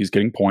 right? Like he's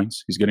getting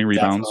points, he's getting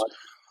rebounds. Definitely.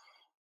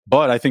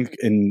 But I think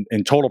in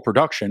total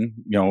production,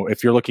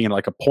 if you're looking at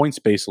like a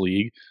points-based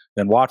league,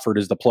 then Watford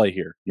is the play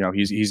here.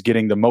 He's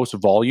getting the most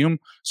volume.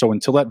 So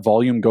until that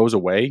volume goes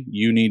away,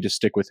 you need to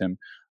stick with him.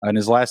 In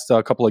his last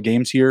couple of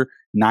games here,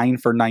 9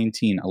 for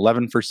 19,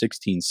 11 for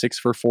 16, 6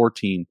 for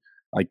 14.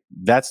 Like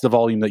that's the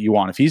volume that you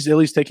want. If he's at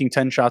least taking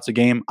 10 shots a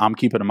game, I'm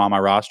keeping him on my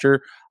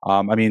roster.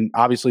 I mean,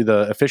 obviously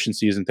the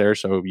efficiency isn't there,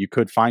 so you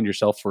could find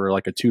yourself for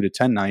like a 2 to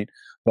 10 night,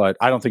 but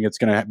I don't think it's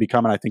going to be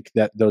coming. I think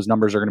that those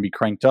numbers are going to be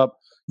cranked up.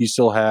 You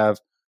still have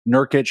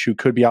Nurkic, who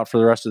could be out for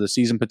the rest of the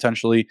season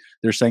potentially.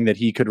 They're saying that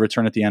he could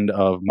return at the end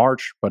of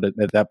March, but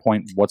at that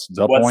point, what's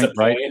the point,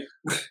 right?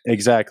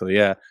 Exactly,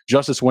 yeah.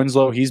 Justice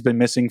Winslow, he's been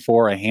missing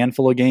for a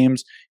handful of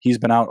games. He's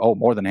been out,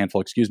 more than a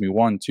handful,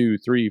 1, 2,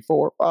 3,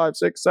 4, 5,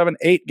 6, 7,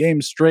 8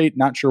 games straight.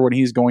 Not sure when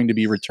he's going to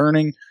be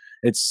returning.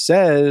 It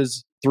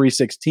says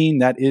 3/16.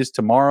 That is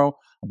tomorrow.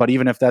 But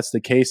even if that's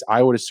the case,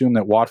 I would assume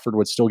that Watford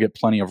would still get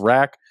plenty of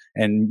rack,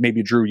 and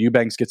maybe Drew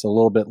Eubanks gets a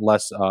little bit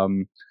less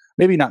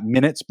maybe not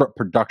minutes, but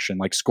production,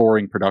 like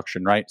scoring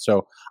production, right?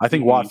 So I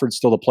think Watford's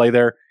still the play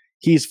there.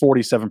 He's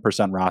 47%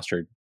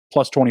 rostered,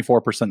 plus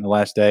 24% in the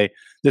last day.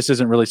 This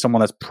isn't really someone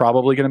that's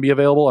probably going to be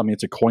available. I mean,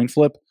 it's a coin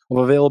flip of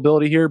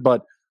availability here,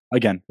 but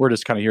again, we're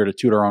just kind of here to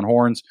toot our own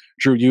horns.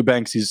 Drew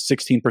Eubanks, he's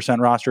 16%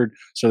 rostered,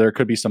 so there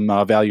could be some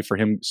value for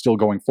him still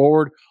going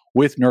forward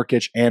with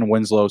Nurkic and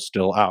Winslow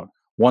still out.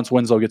 once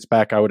Winslow gets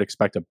back, I would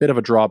expect a bit of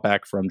a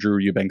drawback from Drew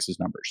Eubanks'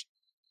 numbers.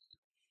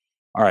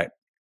 All right.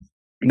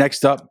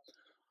 Next up,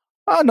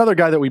 another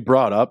guy that we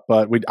brought up,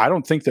 but I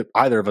don't think that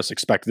either of us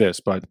expect this,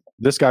 but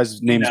this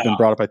guy's name's been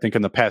brought up, I think,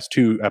 in the past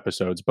 2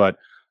 episodes, but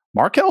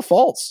Markelle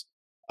Fultz,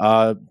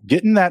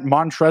 getting that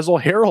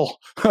Montrezl Harrell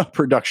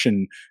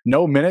production,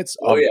 no minutes,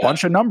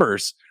 bunch of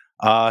numbers.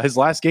 His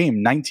last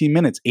game, 19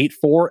 minutes, 8,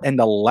 4, and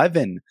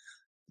 11.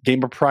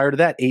 Game prior to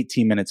that,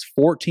 18 minutes,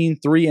 14,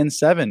 3, and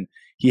 7.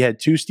 He had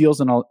 2 steals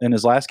in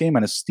his last game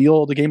and a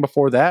steal the game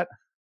before that.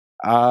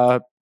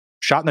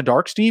 Shot in the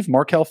dark, Steve,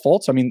 Markelle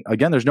Fultz. I mean,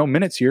 again, there's no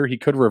minutes here. He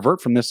could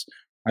revert from this,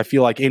 I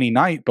feel like, any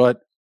night, but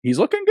he's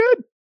looking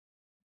good.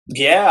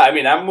 Yeah, I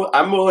mean,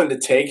 I'm willing to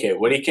take it.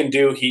 What he can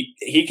do,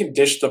 he can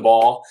dish the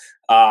ball,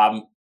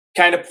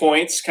 kind of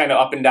points, kind of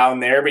up and down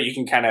there, but you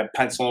can kind of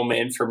pencil him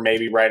in for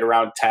maybe right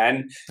around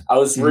 10. I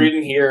was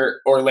reading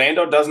here,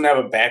 Orlando doesn't have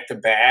a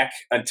back-to-back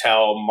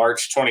until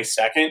March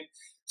 22nd.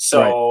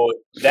 So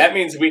that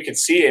means we could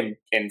see him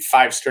in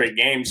 5 straight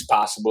games,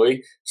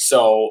 possibly.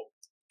 So,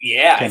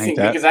 yeah, I think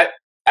because I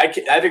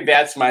think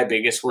that's my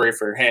biggest worry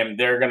for him.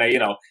 They're going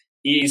to,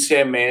 ease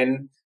him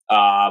in.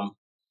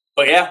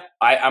 But yeah,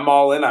 I'm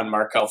all in on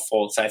Markelle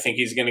Fultz. I think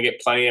he's going to get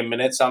plenty of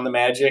minutes on the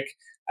Magic.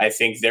 I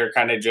think they're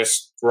kind of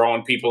just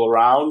throwing people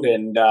around,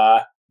 and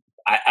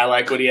I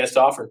like what he has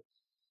to offer.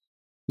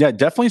 Yeah,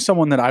 definitely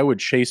someone that I would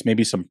chase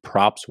maybe some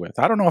props with.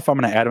 I don't know if I'm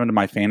going to add him into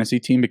my fantasy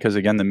team because,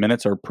 again, the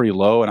minutes are pretty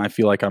low, and I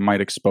feel like I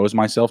might expose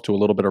myself to a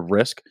little bit of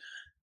risk.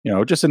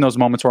 Just in those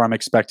moments where I'm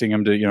expecting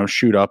him to,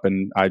 shoot up,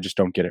 and I just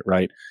don't get it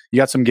right. You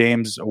got some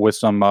games with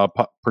some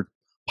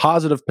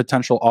positive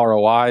potential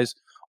ROIs.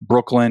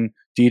 Brooklyn,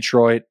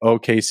 Detroit,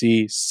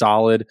 OKC,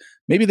 solid.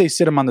 Maybe they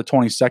sit him on the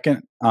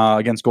 22nd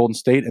against Golden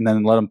State and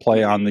then let him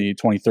play on the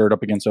 23rd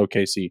up against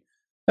OKC.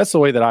 That's the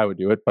way that I would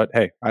do it. But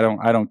hey, I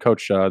don't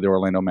coach the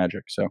Orlando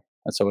Magic, so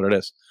that's what it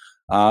is.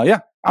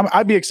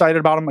 I'd be excited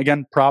about him.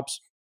 Again, props.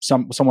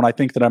 Someone I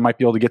think that I might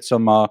be able to get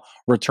some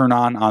return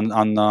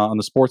on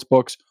the sports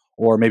books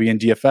or maybe in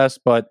DFS.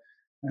 But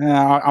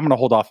I'm going to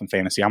hold off in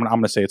fantasy. I'm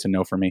going to say it's a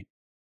no for me.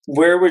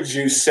 Where would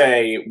you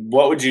say,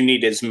 what would you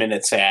need his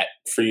minutes at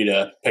for you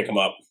to pick him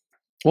up?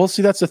 Well,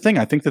 see, that's the thing.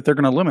 I think that they're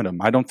going to limit him.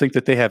 I don't think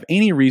that they have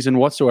any reason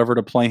whatsoever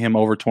to play him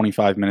over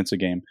 25 minutes a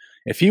game.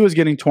 If he was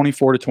getting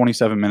 24 to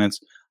 27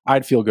 minutes,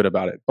 I'd feel good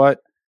about it.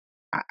 But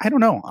I don't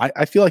know.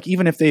 I feel like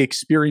even if they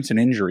experience an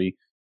injury,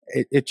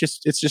 it's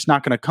just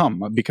not going to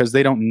come because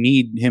they don't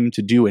need him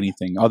to do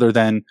anything other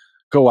than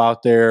go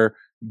out there,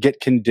 get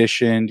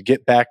conditioned,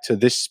 get back to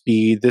this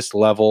speed, this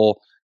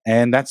level,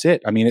 and that's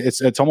it. I mean,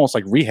 it's almost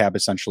like rehab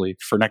essentially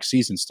for next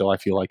season still, I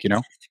feel like,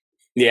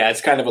 Yeah,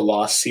 it's kind of a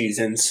lost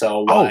season,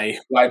 so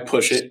why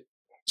push it?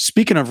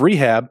 Speaking of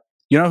rehab,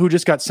 you know who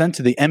just got sent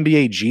to the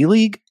NBA G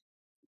League?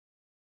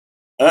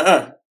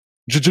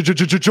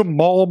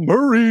 Jamal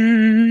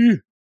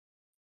Murray.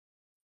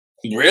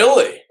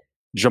 Really?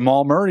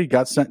 Jamal Murray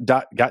got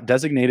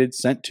designated,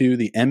 sent to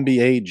the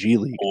NBA G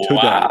League.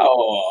 Wow.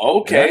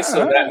 Okay, yeah.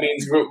 So that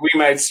means we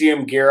might see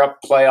him gear up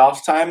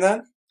playoff time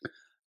then?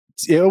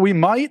 Yeah, we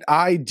might.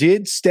 I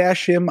did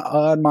stash him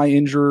on my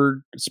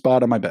injured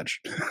spot on my bench.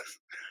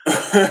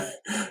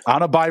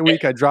 On a bye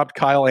week, I dropped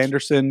Kyle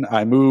Anderson.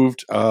 I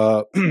moved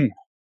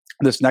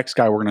this next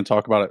guy we're going to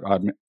talk about,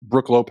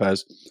 Brook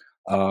Lopez.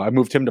 I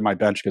moved him to my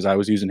bench because I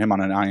was using him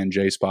on an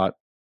INJ spot.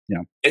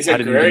 Is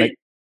it great?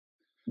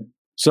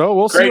 So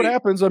we'll see what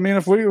happens. I mean,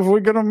 if we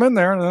get him in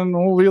there, then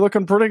we'll be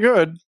looking pretty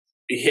good.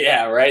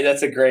 Yeah, right.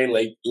 That's a great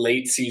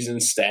late season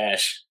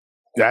stash.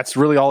 That's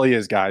really all he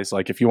is, guys.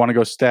 Like, if you want to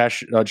go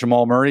stash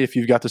Jamal Murray, if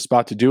you've got the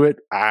spot to do it,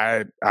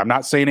 I'm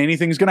not saying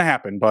anything's going to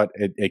happen, but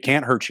it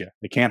can't hurt you.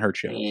 It can't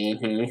hurt you.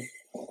 Mm-hmm.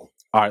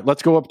 All right,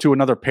 let's go up to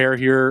another pair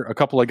here. A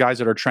couple of guys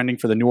that are trending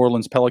for the New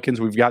Orleans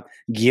Pelicans. We've got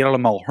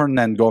Guillermo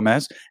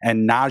Hernangomez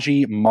and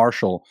Naji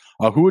Marshall.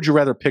 Who would you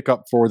rather pick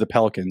up for the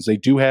Pelicans? They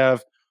do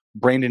have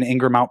Brandon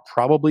Ingram out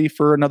probably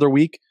for another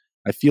week.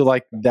 I feel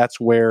like that's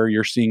where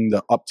you're seeing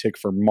the uptick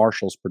for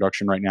Marshall's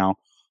production right now.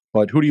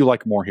 But who do you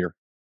like more here?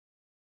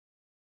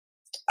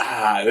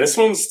 This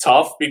one's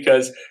tough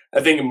because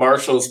I think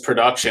Marshall's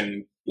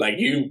production, like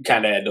you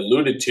kind of had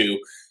alluded to,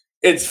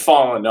 it's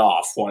fallen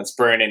off once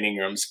Brandon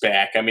Ingram's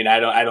back. I mean, I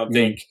don't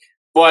think,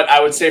 but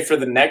I would say for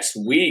the next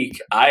week,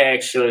 I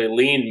actually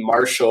lean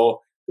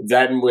Marshall.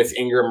 Then with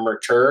Ingram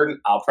return,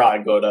 I'll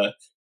probably go to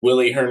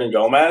Willy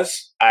Hernangomez.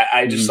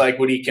 I just like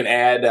what he can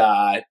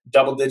add,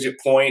 double-digit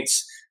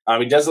points.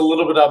 He does a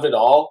little bit of it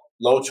all,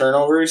 low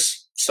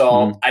turnovers.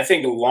 So I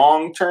think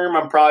long-term,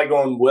 I'm probably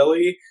going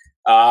Willie.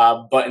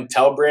 But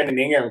until Brandon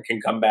Ingram can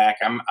come back,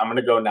 I'm going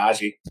to go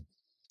Naji.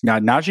 Now,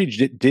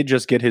 Naji did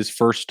just get his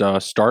first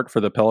start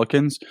for the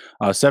Pelicans,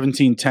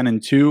 17, 10,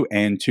 and 2,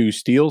 and 2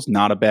 steals.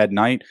 Not a bad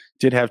night.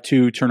 Did have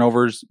 2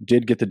 turnovers,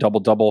 did get the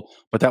double-double,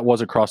 but that was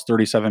across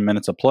 37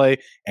 minutes of play,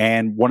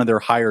 and one of their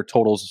higher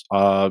totals,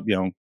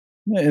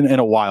 in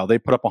a while. They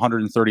put up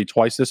 130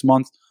 twice this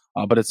month,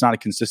 but it's not a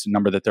consistent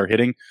number that they're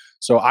hitting.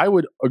 So I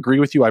would agree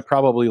with you. I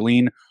probably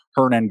lean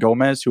Hernan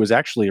Gomez, who is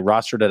actually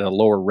rostered at a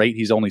lower rate.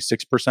 He's only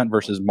 6%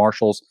 versus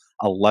Marshall's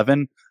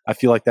 11. I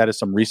feel like that is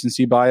some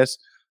recency bias.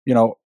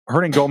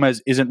 Hernan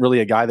Gomez isn't really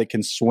a guy that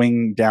can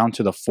swing down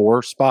to the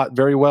 4 spot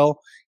very well.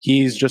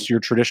 He's just your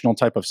traditional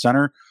type of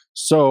center.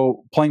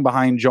 So playing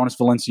behind Jonas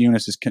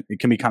Valanciunas it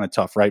can be kind of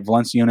tough, right?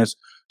 Valanciunas,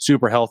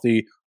 super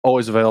healthy,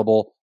 always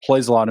available,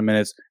 plays a lot of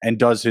minutes, and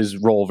does his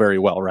role very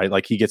well, right?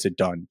 Like he gets it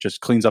done,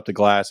 just cleans up the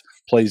glass,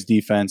 plays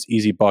defense,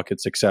 easy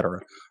buckets, etc.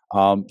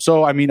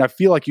 So, I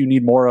feel like you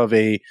need more of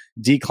a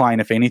decline,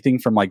 if anything,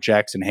 from like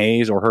Jackson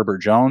Hayes or Herbert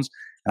Jones.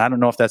 And I don't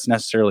know if that's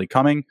necessarily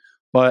coming.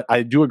 But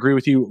I do agree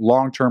with you.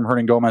 Long-term,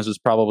 Hernan Gomez is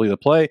probably the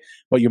play,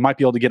 but you might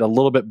be able to get a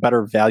little bit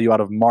better value out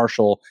of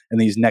Marshall in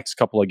these next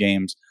couple of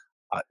games.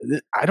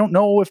 I don't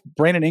know if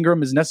Brandon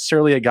Ingram is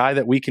necessarily a guy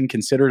that we can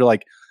consider to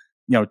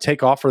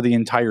take off for the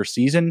entire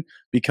season,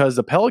 because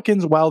the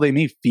Pelicans, while they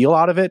may feel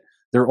out of it,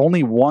 they're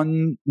only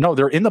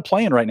they're in the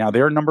play-in right now.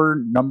 They're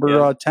number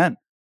 10.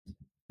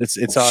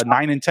 It's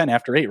 9 and 10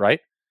 after 8, right?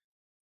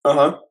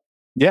 Uh-huh.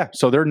 Yeah,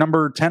 so they're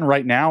number 10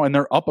 right now, and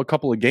they're up a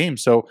couple of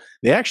games. So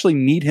they actually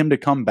need him to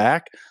come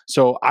back.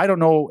 So I don't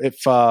know if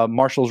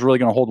Marshall's really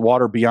going to hold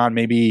water beyond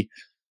maybe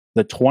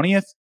the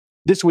 20th.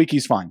 This week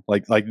he's fine.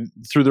 Like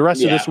through the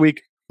rest of this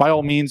week, by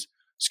all means,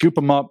 scoop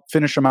him up,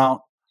 finish him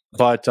out.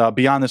 But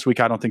beyond this week,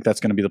 I don't think that's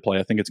going to be the play.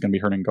 I think it's going to be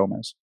Hernan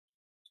Gomez.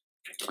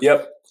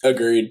 Yep,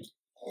 agreed.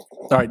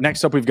 All right,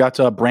 next up, we've got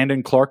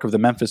Brandon Clarke of the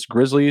Memphis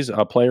Grizzlies,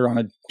 a player on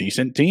a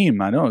decent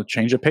team. I know,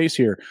 change of pace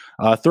here.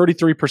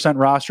 33%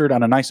 rostered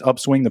on a nice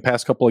upswing the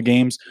past couple of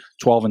games,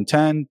 12 and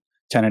 10,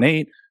 10 and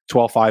 8,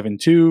 12, 5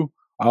 and 2.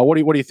 What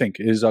do you think?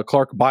 Is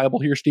Clarke viable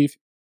here, Steve?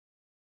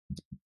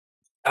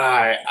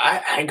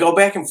 I go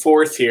back and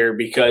forth here,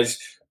 because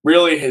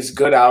really his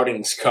good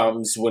outings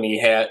comes when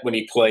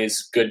he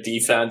plays good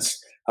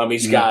defense.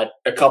 He's got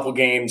a couple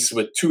games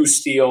with 2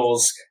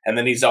 steals, and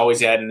then he's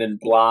always adding in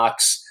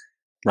blocks.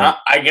 Right.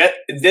 I get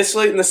this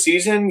late in the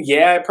season.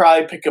 Yeah, I'd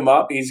probably pick him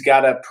up. He's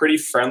got a pretty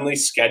friendly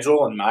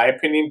schedule, in my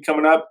opinion,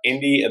 coming up.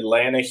 Indy,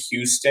 Atlanta,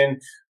 Houston,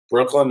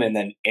 Brooklyn, and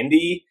then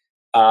Indy.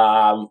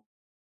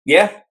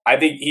 Yeah, I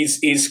think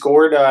he's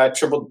scored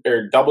triple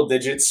or double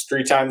digits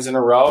 3 times in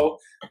a row.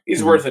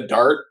 He's worth a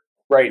dart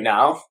right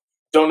now.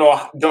 Don't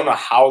know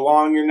how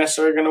long you're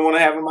necessarily going to want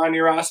to have him on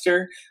your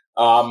roster.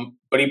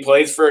 But he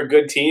plays for a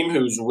good team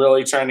who's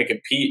really trying to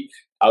compete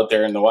out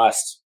there in the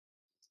West.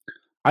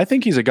 I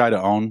think he's a guy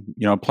to own,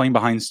 playing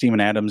behind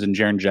Steven Adams and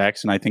Jaren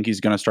Jackson. I think he's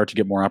going to start to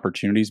get more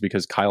opportunities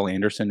because Kyle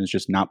Anderson is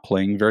just not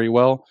playing very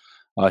well.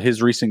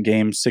 His recent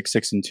games,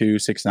 6-6 and 2,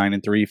 6-9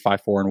 and 3, 5-4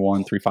 and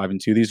 1, 3-5 and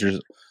 2. These are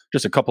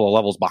just a couple of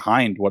levels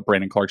behind what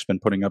Brandon Clarke's been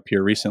putting up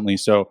here recently.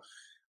 So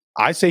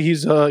I say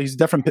he's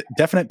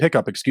definite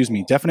pickup,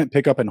 definite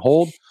pickup and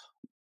hold,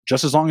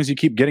 just as long as you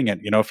keep getting it.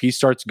 If he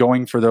starts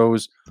going for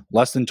those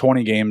less than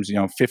 20 games,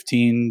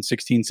 15,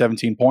 16,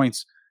 17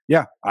 points,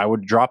 yeah, I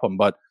would drop him.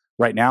 But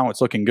right now, it's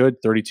looking good.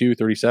 32,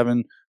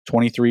 37,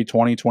 23,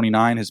 20,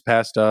 29 his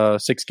past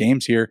 6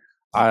 games here.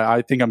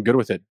 I think I'm good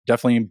with it.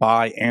 Definitely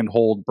buy and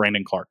hold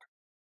Brandon Clarke.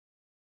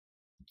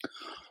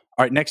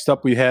 All right, next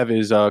up we have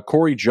is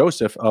Corey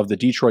Joseph of the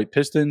Detroit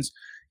Pistons.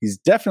 He's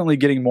definitely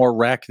getting more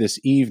rack this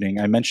evening.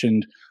 I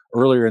mentioned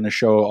earlier in the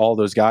show all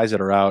those guys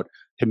that are out.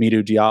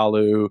 Hamidou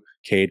Diallo,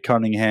 Cade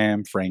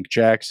Cunningham, Frank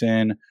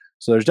Jackson.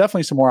 So there's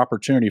definitely some more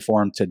opportunity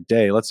for him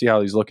today. Let's see how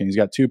he's looking. He's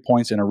got 2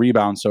 points and a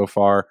rebound so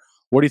far.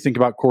 What do you think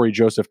about Corey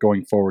Joseph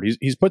going forward?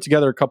 He's put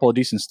together a couple of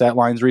decent stat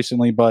lines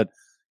recently, but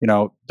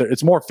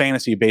it's more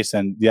fantasy based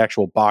than the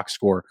actual box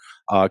score.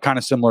 Kind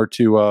of similar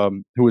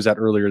to who was that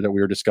earlier that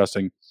we were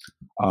discussing,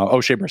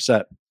 O'Shea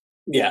Brissett.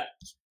 Yeah.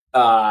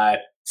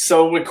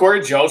 So with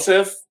Corey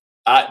Joseph,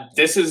 I'm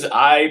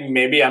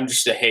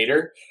just a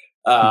hater,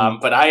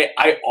 but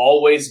I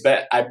always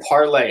bet I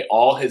parlay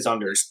all his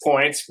unders,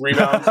 points,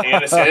 rebounds,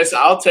 and assists.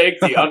 I'll take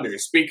the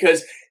unders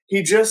because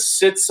he just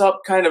sits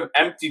up kind of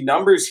empty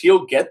numbers.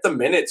 He'll get the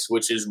minutes,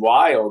 which is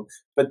wild.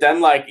 But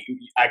then, I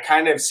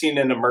kind of seen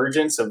an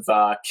emergence of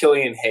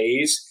Killian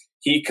Hayes.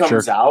 He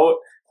comes out.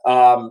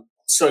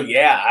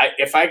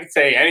 If I could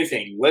say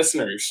anything,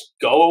 listeners,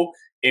 go.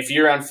 If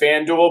you're on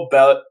FanDuel,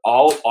 bet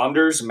all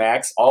unders,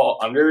 max all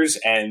unders,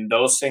 and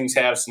those things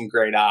have some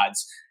great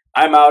odds.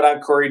 I'm out on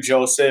Corey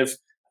Joseph.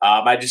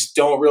 I just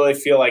don't really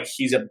feel like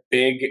he's a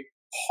big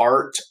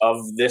part of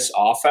this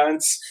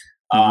offense.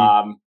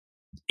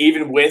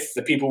 Even with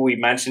the people we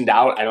mentioned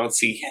out, I don't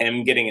see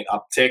him getting an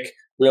uptick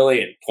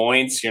really in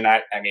points.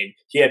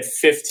 He had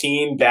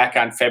 15 back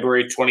on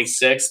February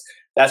 26th.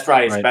 That's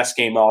probably his best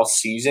game all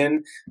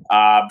season.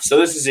 So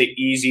this is an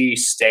easy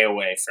stay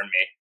away from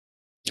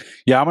me.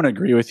 Yeah, I'm going to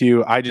agree with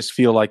you. I just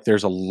feel like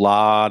there's a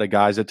lot of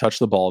guys that touch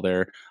the ball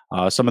there.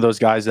 Some of those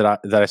guys that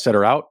I said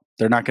are out,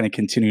 they're not going to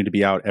continue to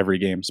be out every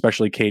game,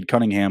 especially Cade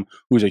Cunningham,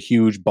 who's a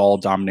huge ball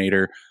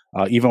dominator.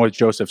 Even with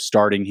Joseph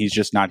starting, he's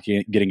just not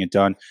getting it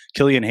done.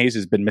 Killian Hayes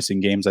has been missing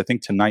games. I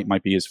think tonight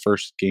might be his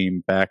first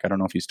game back. I don't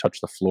know if he's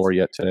touched the floor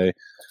yet today.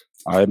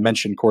 I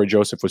mentioned Corey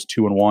Joseph was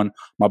 2-1.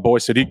 My boy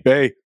Saddiq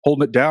Bey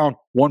holding it down.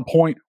 1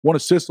 point, 1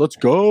 assist. Let's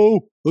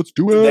go. Let's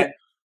do it.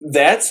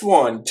 That's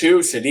one too.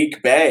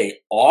 Sadiq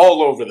Bey,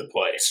 all over the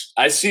place.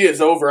 I see his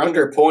over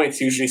under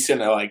points usually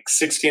sitting at like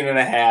 16 and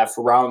a half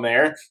around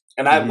there.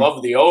 And I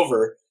love the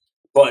over,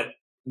 but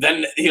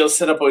then he'll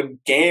set up a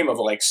game of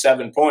like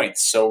 7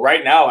 points. So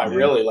right now, I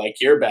really like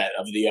your bet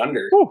of the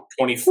under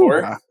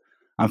 24.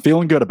 I'm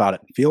feeling good about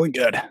it. Feeling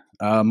good.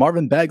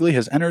 Marvin Bagley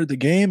has entered the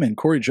game, and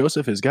Corey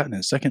Joseph has gotten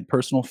his second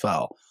personal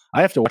foul.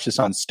 I have to watch this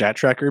on Stat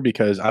Tracker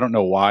because I don't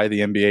know why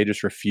the NBA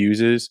just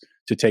refuses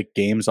to take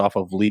games off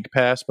of League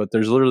Pass, but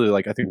there's literally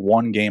like I think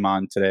one game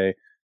on today,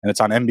 and it's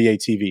on NBA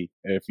TV.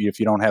 If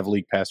you don't have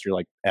League Pass, you're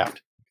like effed.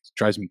 It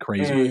drives me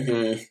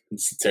crazy.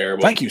 It's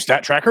terrible. Thank you,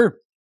 Stat Tracker.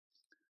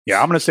 Yeah,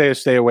 I'm going to say a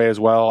stay away as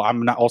well.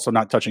 I'm also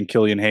not touching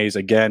Killian Hayes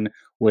again.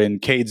 When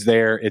Cade's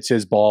there, it's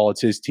his ball,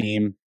 it's his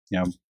team.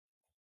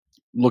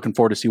 Looking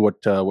forward to see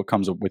what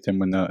comes up with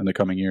him in the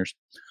coming years.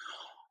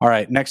 All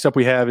right, next up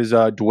we have is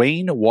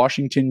Dwayne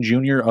Washington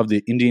Jr. of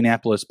the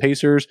Indianapolis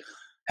Pacers.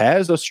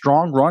 Has a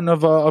strong run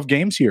of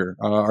games here.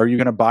 Are you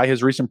going to buy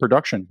his recent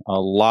production? A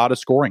lot of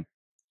scoring.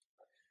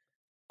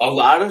 A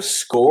lot of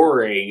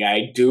scoring.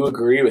 I do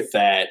agree with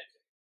that.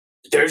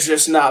 There's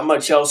just not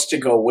much else to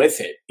go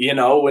with it.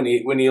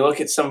 When you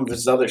look at some of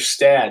his other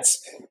stats,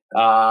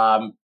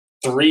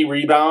 3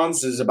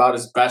 rebounds is about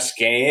his best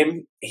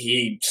game.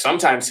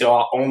 Sometimes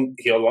he'll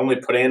only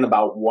put in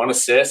about 1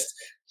 assist.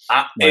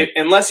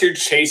 Unless you're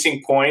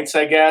chasing points,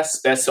 I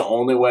guess that's the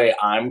only way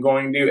I'm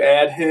going to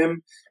add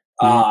him.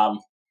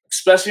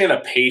 Especially in a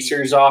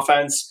Pacers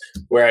offense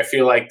where I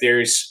feel like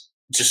there's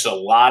just a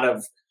lot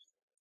of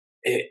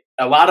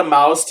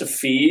mouths to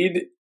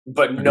feed,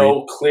 but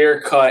no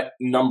clear-cut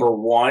number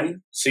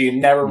one. So you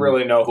never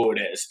really know who it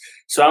is.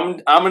 So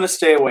I'm going to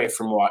stay away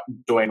from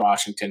Dwayne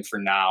Washington for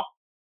now.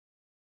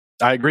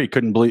 I agree.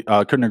 Couldn't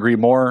agree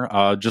more.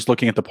 Just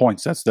looking at the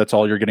points, that's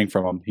all you're getting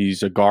from him.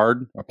 He's a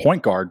guard, a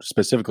point guard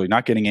specifically,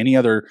 not getting any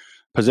other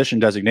position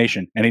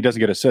designation, and he doesn't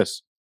get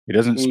assists. He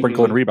doesn't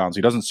sprinkle in rebounds.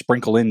 He doesn't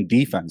sprinkle in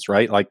defense,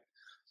 right? Like,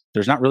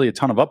 there's not really a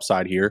ton of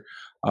upside here.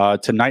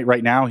 Tonight,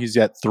 right now, he's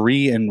at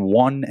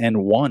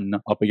 3-1-1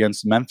 up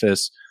against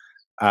Memphis.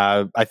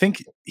 I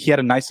think he had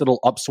a nice little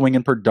upswing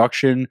in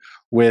production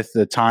with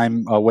the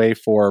time away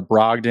for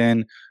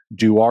Brogdon,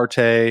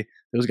 Duarte.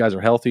 Those guys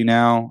are healthy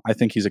now. I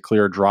think he's a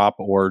clear drop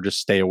or just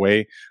stay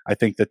away. I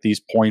think that these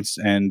points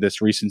and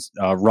this recent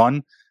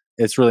run,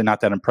 it's really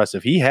not that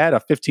impressive. He had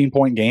a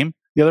 15-point game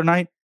the other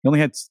night. He only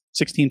had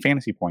 16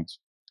 fantasy points.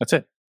 That's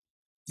it.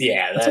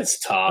 Yeah, that's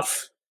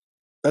tough.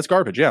 That's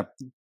garbage, yeah.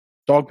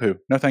 Dog poo.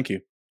 No, thank you.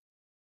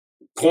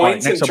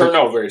 Points and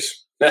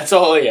turnovers. That's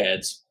all he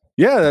adds.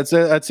 Yeah, that's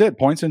it.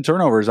 Points and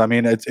turnovers. I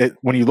mean,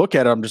 when you look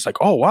at it, I'm just like,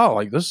 oh, wow,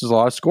 like this is a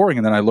lot of scoring.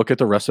 And then I look at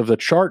the rest of the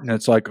chart and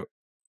it's like,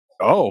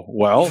 oh,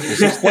 well,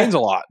 this explains a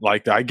lot.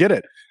 Like, I get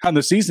it. On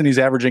the season, he's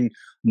averaging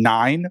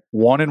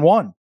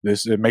 9-1-1.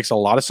 It makes a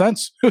lot of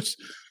sense.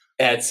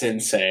 That's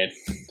insane.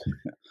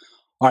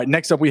 All right,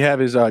 next up we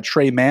have is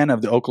Trey Mann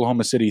of the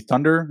Oklahoma City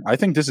Thunder. I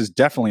think this is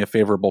definitely a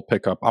favorable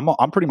pickup.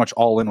 I'm pretty much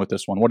all in with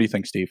this one. What do you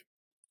think, Steve?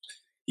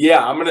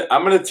 Yeah,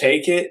 I'm gonna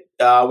take it.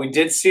 We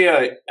did see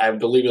I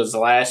believe it was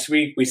last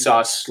week, we saw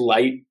a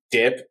slight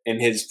dip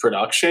in his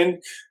production,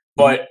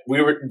 but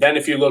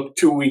if you look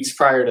 2 weeks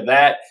prior to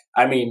that,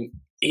 I mean,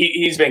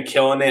 he's been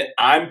killing it.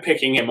 I'm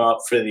picking him up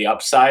for the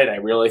upside. I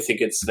really think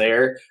it's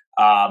there.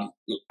 I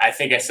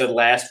think I said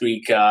last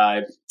week,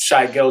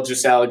 Shai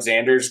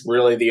Gilgeous-Alexander's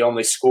really the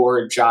only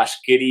scorer. Josh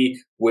Giddey,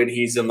 when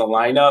he's in the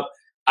lineup,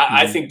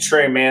 I think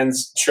Trey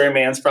Mann's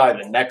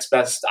probably the next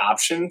best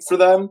option for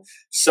them.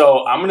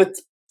 So I'm going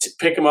to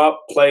pick him up,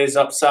 play his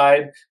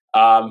upside.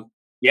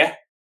 Yeah,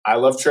 I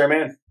love Trey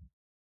Mann.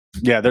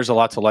 Yeah, there's a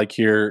lot to like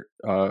here.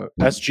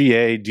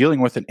 SGA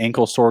dealing with an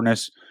ankle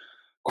soreness.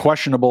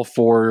 Questionable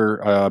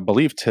for, I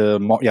believe,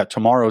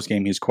 tomorrow's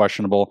game. He's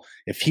questionable.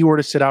 If he were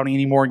to sit out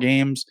any more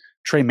games,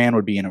 Trey Mann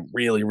would be in a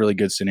really, really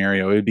good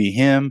scenario. It would be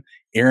him,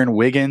 Aaron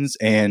Wiggins,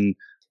 and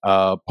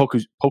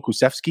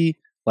Pokusevski.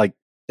 Like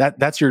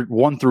that's your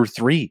 1 through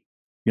 3.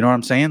 You know what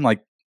I'm saying?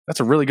 Like that's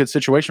a really good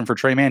situation for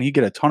Trey Mann. He'd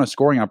get a ton of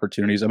scoring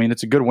opportunities. I mean,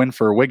 it's a good win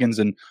for Wiggins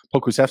and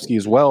Pokusevski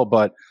as well.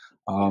 But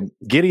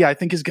Giddey, I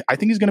think he's going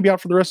to be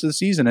out for the rest of the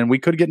season, and we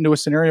could get into a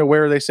scenario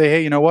where they say,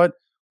 hey, you know what?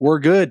 We're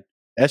good.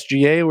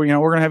 SGA, we're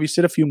going to have you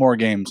sit a few more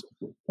games.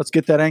 Let's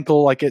get that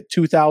ankle like at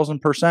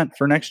 2,000%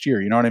 for next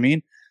year. You know what I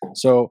mean?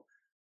 So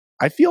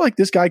I feel like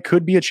this guy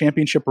could be a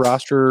championship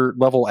roster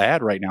level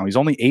ad right now. He's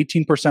only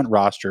 18%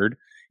 rostered.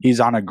 He's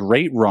on a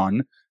great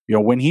run. You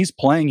know, when he's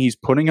playing, he's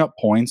putting up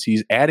points.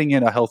 He's adding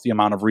in a healthy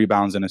amount of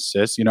rebounds and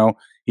assists. You know,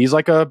 he's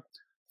like a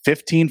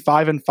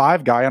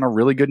 15-5-5 guy on a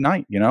really good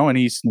night, you know, and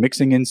he's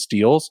mixing in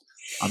steals.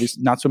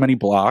 Obviously not so many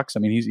blocks. I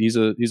mean, he's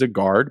a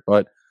guard,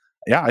 but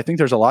yeah, I think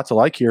there's a lot to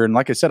like here. And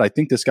like I said, I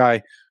think this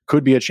guy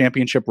could be a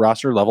championship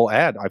roster level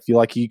ad. I feel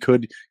like he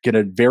could get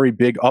a very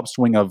big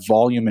upswing of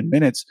volume and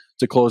minutes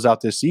to close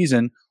out this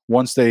season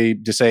once they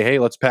just say, hey,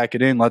 let's pack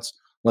it in. Let's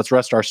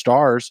rest our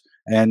stars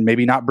and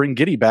maybe not bring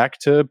Giddey back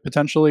to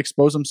potentially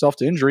expose himself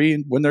to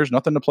injury when there's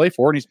nothing to play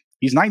for. And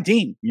he's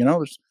 19, you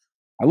know,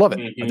 I love it.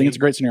 I think it's a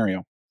great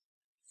scenario.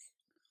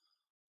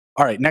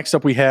 All right, next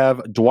up we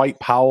have Dwight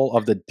Powell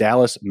of the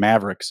Dallas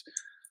Mavericks.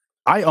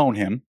 I own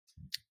him.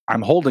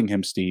 I'm holding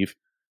him, Steve.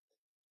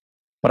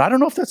 But I don't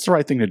know if that's the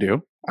right thing to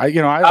do. I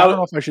don't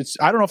know if I should.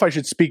 I don't know if I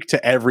should speak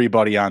to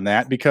everybody on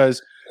that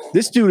because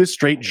this dude is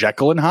straight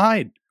Jekyll and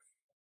Hyde.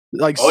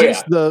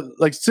 Since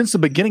the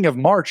beginning of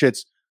March,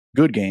 it's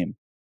good game,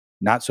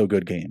 not so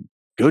good game,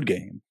 good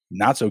game,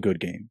 not so good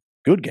game,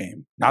 good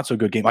game, not so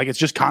good game. Like it's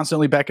just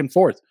constantly back and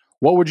forth.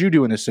 What would you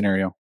do in this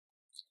scenario?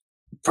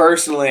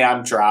 Personally,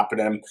 I'm dropping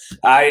him.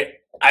 I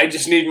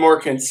just need more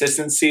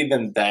consistency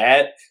than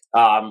that.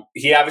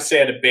 He obviously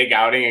had a big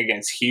outing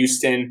against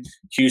Houston.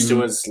 Houston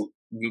was,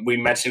 we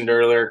mentioned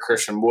earlier,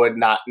 Christian Wood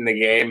not in the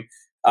game.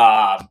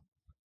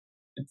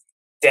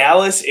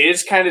 Dallas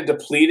is kind of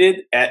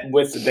depleted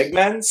with the big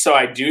men, so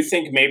I do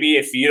think maybe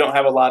if you don't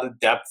have a lot of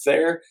depth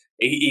there,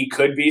 he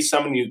could be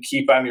someone you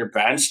keep on your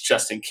bench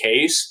just in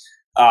case.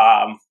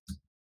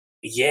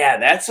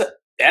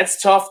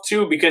 That's tough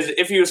too, because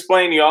if he was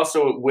playing, you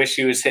also wish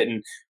he was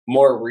hitting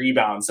more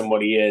rebounds than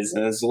what he is.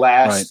 And his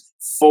last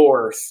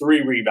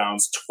 3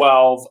 rebounds,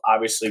 12,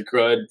 obviously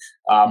good.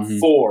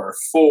 4,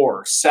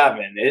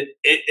 7.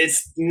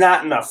 It's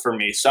not enough for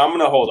me, so I'm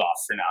going to hold off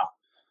for now.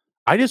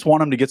 I just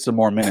want him to get some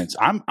more minutes.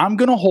 I'm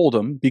going to hold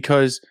him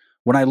because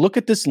when I look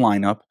at this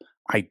lineup,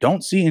 I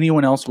don't see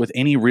anyone else with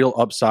any real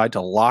upside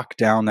to lock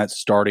down that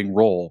starting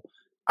role.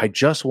 I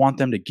just want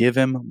them to give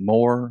him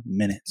more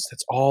minutes.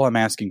 That's all I'm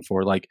asking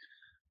for. Like,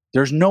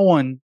 there's no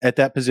one at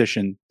that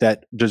position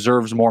that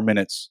deserves more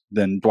minutes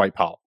than Dwight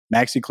Powell.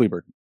 Maxi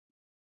Kleber,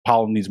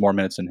 Powell needs more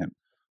minutes than him.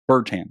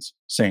 Bertans,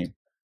 same.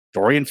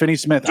 Dorian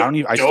Finney-Smith, I don't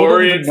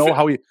even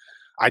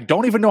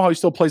know how he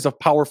still plays a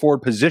power forward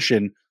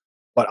position,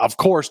 but of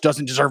course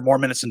doesn't deserve more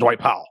minutes than Dwight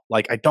Powell.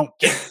 Like, I don't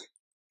get it.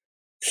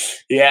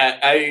 Yeah,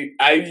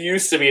 I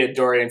used to be a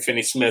Dorian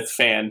Finney-Smith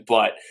fan,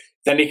 but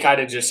then he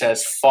kind of just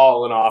has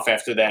fallen off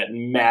after that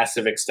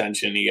massive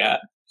extension he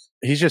got.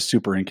 He's just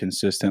super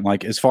inconsistent.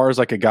 Like, as far as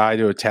like a guy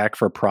to attack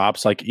for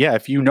props, like, yeah,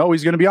 if you know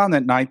he's going to be on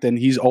that night, then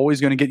he's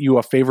always going to get you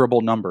a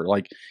favorable number.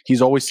 Like,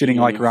 he's always sitting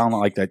like around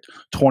like that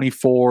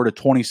 24 to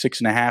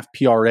 26.5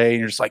 PRA. And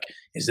you're just like,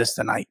 is this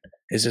the night?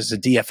 Is this a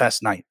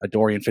DFS night? A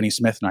Dorian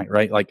Finney-Smith night,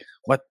 right? Like,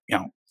 what,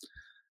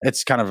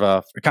 it's kind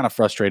of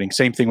frustrating.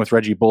 Same thing with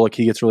Reggie Bullock.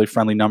 He gets really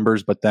friendly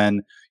numbers, but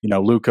then,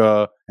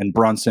 Luka and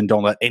Brunson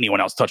don't let anyone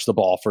else touch the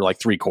ball for like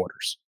 3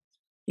 quarters.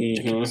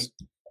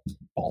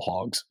 Ball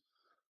hogs.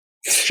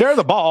 Share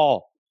the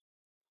ball.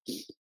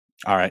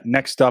 All right.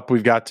 Next up,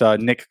 we've got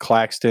Nick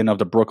Claxton of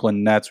the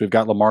Brooklyn Nets. We've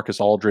got LaMarcus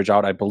Aldridge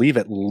out, I believe,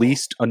 at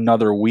least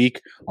another week.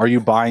 Are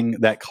you buying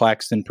that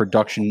Claxton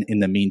production in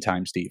the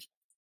meantime, Steve?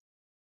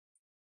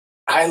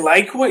 I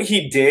like what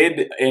he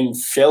did in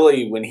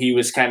Philly when he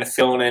was kind of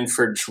filling in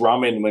for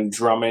Drummond when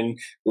Drummond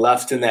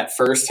left in that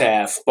first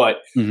half. But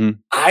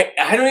I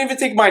don't even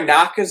think my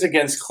knock is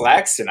against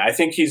Claxton. I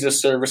think he's a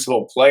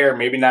serviceable player,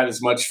 maybe not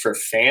as much for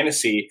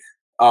fantasy.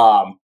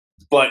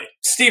 But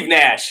Steve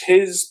Nash,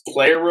 his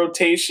player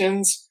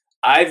rotations,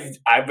 I've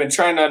been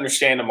trying to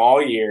understand them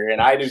all year,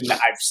 and I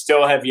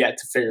still have yet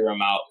to figure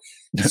them out.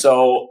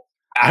 So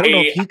I don't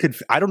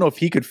know if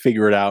he could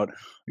figure it out.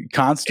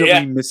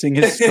 Constantly missing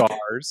his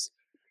stars,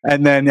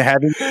 and then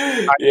having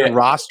a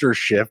roster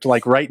shift.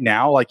 Like right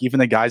now, like even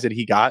the guys that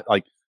he got,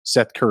 like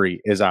Seth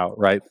Curry is out,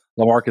 right?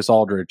 LaMarcus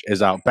Aldridge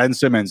is out. Ben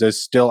Simmons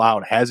is still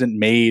out. Hasn't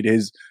made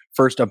his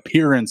first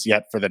appearance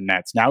yet for the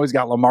Nets. Now he's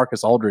got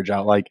LaMarcus Aldridge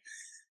out. Like.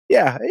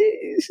 Yeah,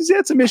 he's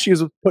had some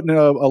issues with putting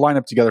a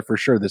lineup together for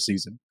sure this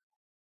season.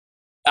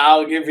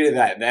 I'll give you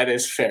that. That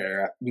is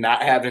fair.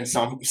 Not having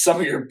some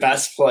of your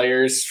best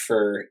players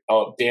for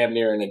damn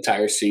near an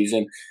entire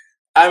season.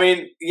 I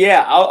mean,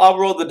 yeah, I'll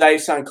roll the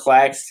dice on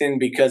Claxton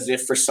because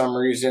if for some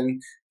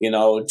reason,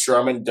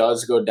 Drummond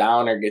does go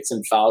down or gets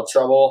in foul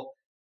trouble,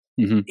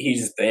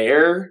 he's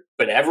there.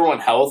 But everyone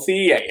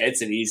healthy,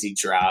 it's an easy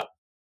drop.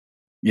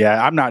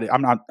 Yeah, I'm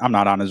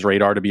not on his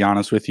radar, to be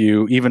honest with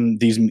you. Even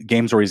these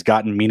games where he's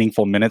gotten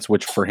meaningful minutes,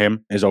 which for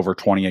him is over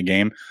 20 a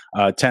game,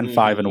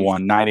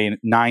 10-5-1,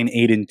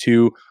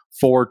 9-8-2,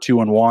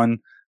 4-2-1.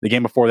 The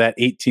game before that,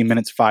 18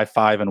 minutes,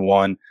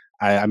 5-5-1.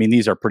 I mean,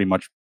 these are pretty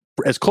much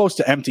as close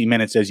to empty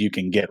minutes as you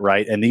can get,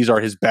 right? And these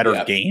are his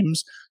better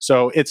games.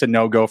 So it's a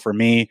no-go for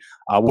me.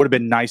 Would have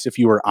been nice if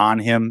you were on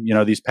him,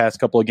 these past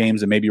couple of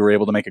games and maybe you were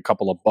able to make a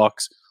couple of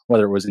bucks,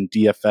 whether it was in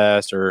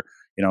DFS or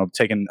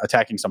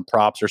attacking some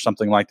props or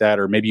something like that,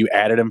 or maybe you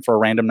added him for a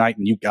random night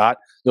and you got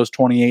those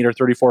 28 or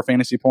 34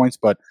 fantasy points,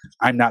 but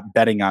I'm not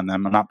betting on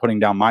them. I'm not putting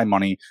down my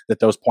money that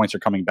those points are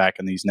coming back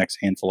in these next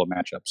handful of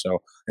matchups.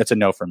 So it's a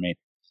no for me.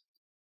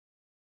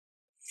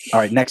 All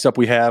right, next up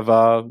we have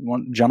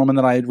one gentleman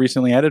that I had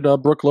recently added,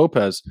 Brook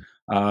Lopez.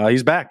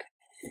 He's back.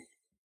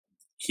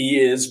 He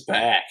is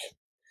back.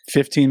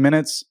 15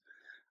 minutes.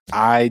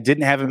 I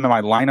didn't have him in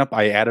my lineup.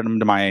 I added him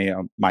to my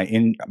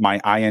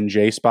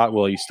INJ spot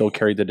while he still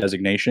carried the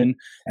designation.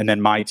 And then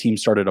my team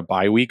started a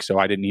bye week, so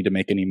I didn't need to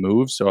make any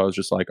moves. So I was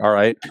just like, all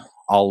right,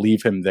 I'll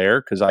leave him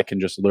there because I can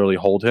just literally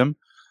hold him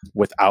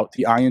without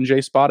the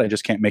INJ spot. I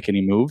just can't make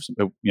any moves.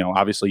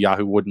 Obviously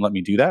Yahoo wouldn't let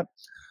me do that.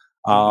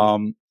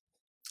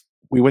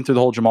 we went through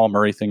the whole Jamal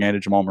Murray thing. I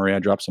added Jamal Murray. I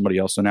dropped somebody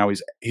else. So now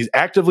he's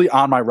actively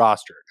on my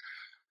roster.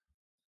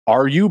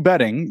 Are you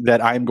betting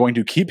that I'm going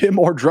to keep him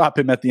or drop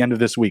him at the end of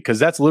this week? Because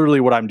that's literally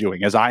what I'm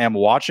doing, as I am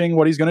watching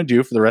what he's going to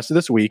do for the rest of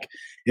this week.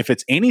 If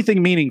it's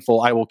anything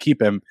meaningful, I will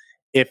keep him.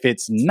 If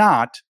it's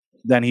not,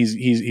 then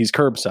he's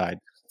curbside.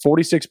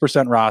 46%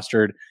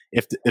 rostered.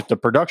 If the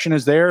production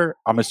is there,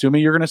 I'm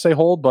assuming you're going to say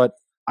hold, but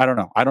I don't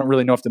know. I don't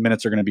really know if the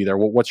minutes are going to be there.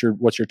 What's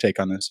your take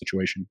on this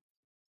situation?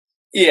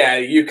 Yeah,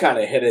 you kind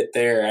of hit it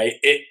there.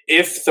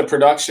 If the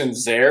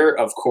production's there,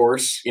 of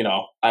course,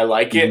 I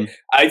like it.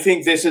 I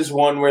think this is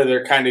one where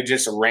they're kind of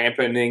just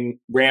ramping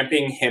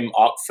him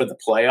up for the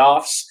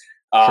playoffs.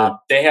 Sure.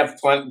 They have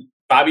plenty.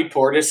 Bobby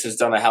Portis has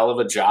done a hell of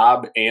a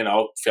job,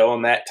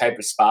 filling that type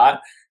of spot.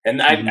 And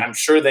I'm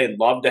sure they'd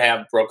love to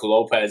have Brook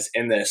Lopez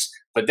in this,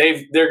 but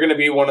they're going to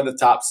be one of the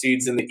top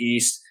seeds in the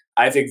East.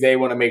 I think they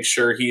want to make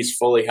sure he's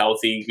fully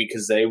healthy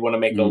because they want to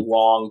make a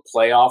long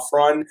playoff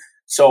run.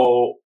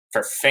 So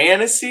for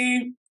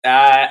fantasy,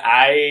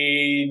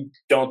 I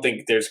don't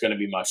think there's going to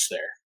be much there.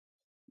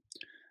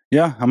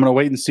 Yeah, I'm going to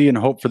wait and see and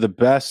hope for the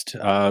best.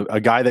 A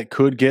guy that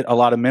could get a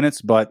lot of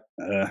minutes, but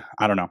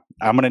I don't know.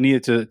 I'm going to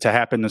need it to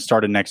happen the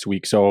start of next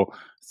week. So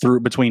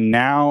between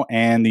now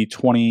and the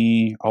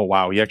 20, oh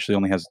wow, he actually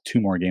only has 2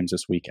 more games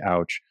this week.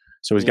 Ouch.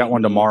 So he's got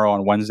one tomorrow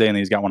on Wednesday, and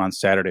then he's got one on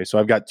Saturday. So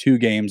I've got 2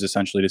 games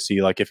essentially to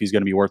see like if he's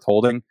going to be worth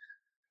holding.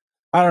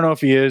 I don't know if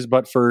he is,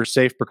 but for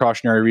safe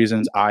precautionary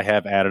reasons, I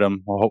have added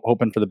him,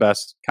 hoping for the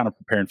best, kind of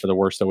preparing for the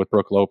worst though with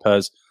Brook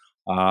Lopez.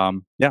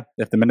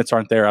 If the minutes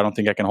aren't there, I don't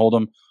think I can hold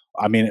him.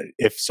 I mean,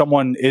 if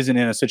someone isn't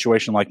in a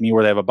situation like me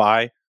where they have a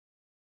bye,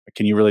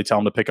 can you really tell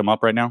them to pick him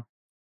up right now?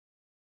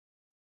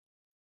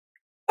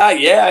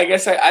 Yeah, I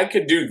guess I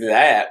could do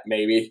that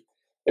maybe.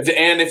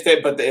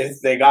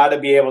 If they got to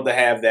be able to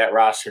have that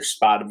roster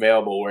spot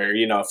available where,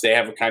 if they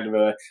have a kind of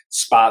a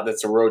spot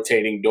that's a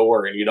rotating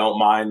door and you don't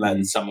mind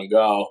letting someone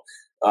go.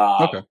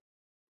 Okay.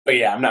 But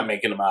yeah, I'm not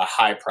making them a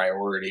high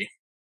priority.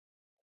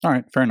 All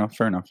right. Fair enough.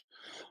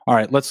 All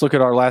right. Let's look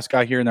at our last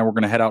guy here, and then we're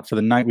going to head out for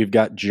the night. We've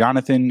got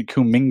Jonathan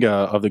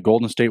Kuminga of the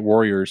Golden State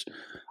Warriors.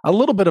 A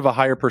little bit of a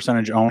higher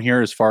percentage own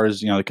here as far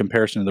as, the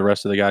comparison to the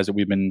rest of the guys that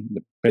we've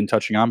been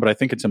touching on. But I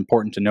think it's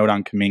important to note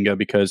on Kuminga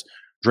because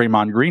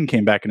Draymond Green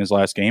came back in his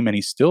last game, and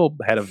he still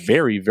had a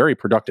very, very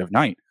productive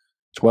night.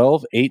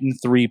 12, 8, and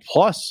 3,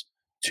 plus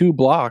 2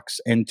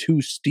 blocks and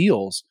 2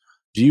 steals.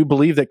 Do you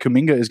believe that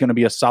Kuminga is going to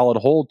be a solid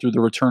hold through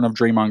the return of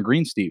Draymond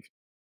Green, Steve?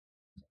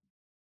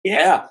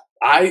 Yeah,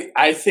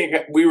 I think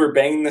we were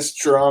banging this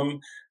drum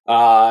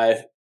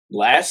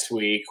last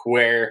week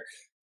where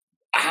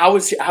how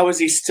is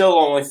he still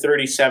only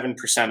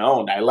 37%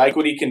 owned? I like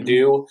what he can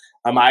do.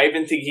 I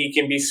even think he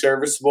can be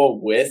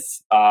serviceable with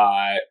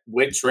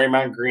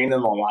Draymond Green in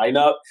the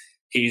lineup.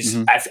 He's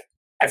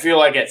I feel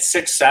like at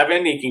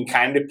 6'7", he can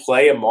kind of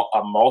play a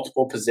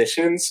multiple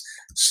positions.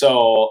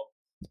 So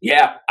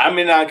yeah, I'm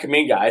in on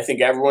Kuminga. I think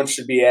everyone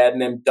should be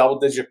adding him.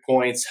 Double-digit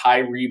points, high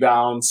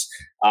rebounds,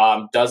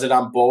 does it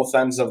on both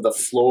ends of the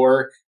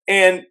floor.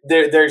 And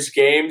there's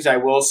games, I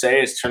will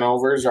say, his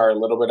turnovers are a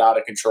little bit out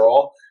of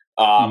control.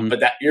 But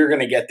that you're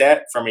going to get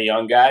that from a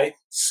young guy.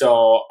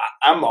 So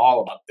I'm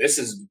all about this.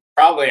 Is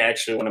probably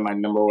actually one of my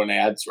number 1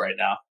 ads right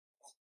now.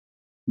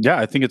 Yeah,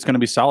 I think it's going to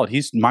be solid.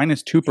 He's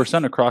minus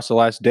 2% across the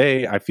last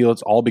day. I feel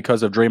it's all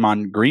because of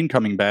Draymond Green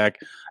coming back.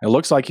 It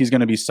looks like he's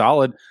going to be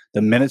solid.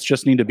 The minutes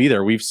just need to be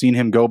there. We've seen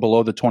him go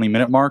below the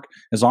 20-minute mark.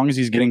 As long as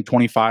he's getting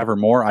 25 or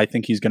more, I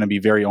think he's going to be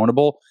very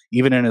ownable.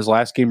 Even in his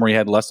last game where he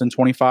had less than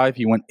 25,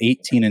 he went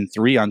 18 and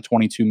 3 on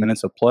 22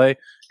 minutes of play,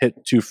 hit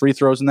 2 free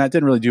throws, and that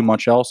didn't really do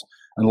much else.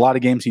 In a lot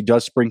of games, he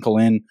does sprinkle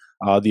in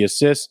the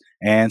assists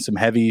and some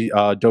heavy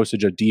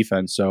dosage of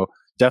defense. So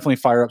definitely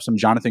fire up some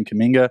Jonathan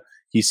Kuminga.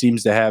 He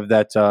seems to have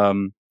that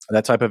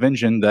type of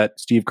engine that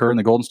Steve Kerr and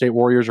the Golden State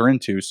Warriors are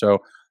into. So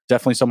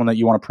definitely someone that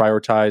you want to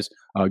prioritize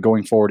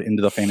going forward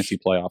into the fantasy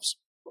playoffs.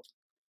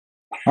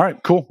 All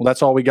right, cool. Well,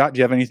 that's all we got. Do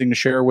you have anything to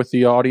share with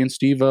the audience,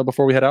 Steve,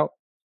 before we head out?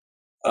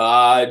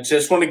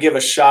 Just want to give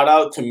a shout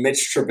out to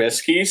Mitch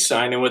Trubisky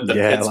signing with the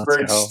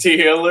Pittsburgh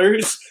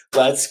Steelers.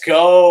 Let's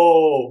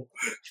go.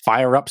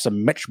 Fire up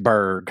some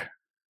Mitchburg.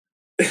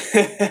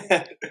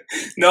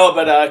 No,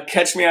 but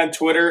catch me on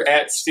Twitter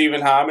at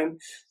Stephen Hammond.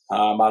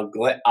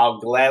 I'll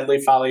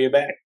gladly follow you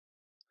back.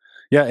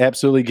 Yeah,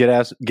 absolutely. Get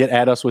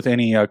at us with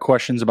any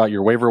questions about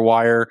your waiver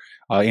wire,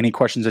 any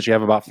questions that you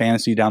have about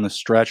fantasy down the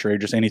stretch, or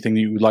just anything that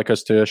you would like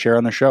us to share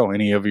on the show,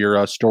 any of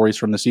your stories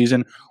from the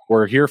season.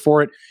 We're here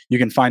for it. You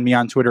can find me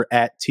on Twitter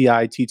at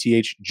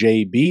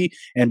TITTHJB,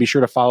 and be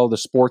sure to follow the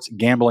Sports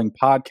Gambling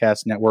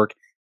Podcast Network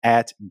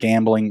at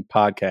Gambling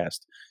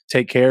Podcast.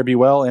 Take care, be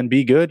well, and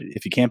be good.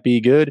 If you can't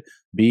be good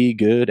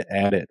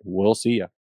at it. We'll see you.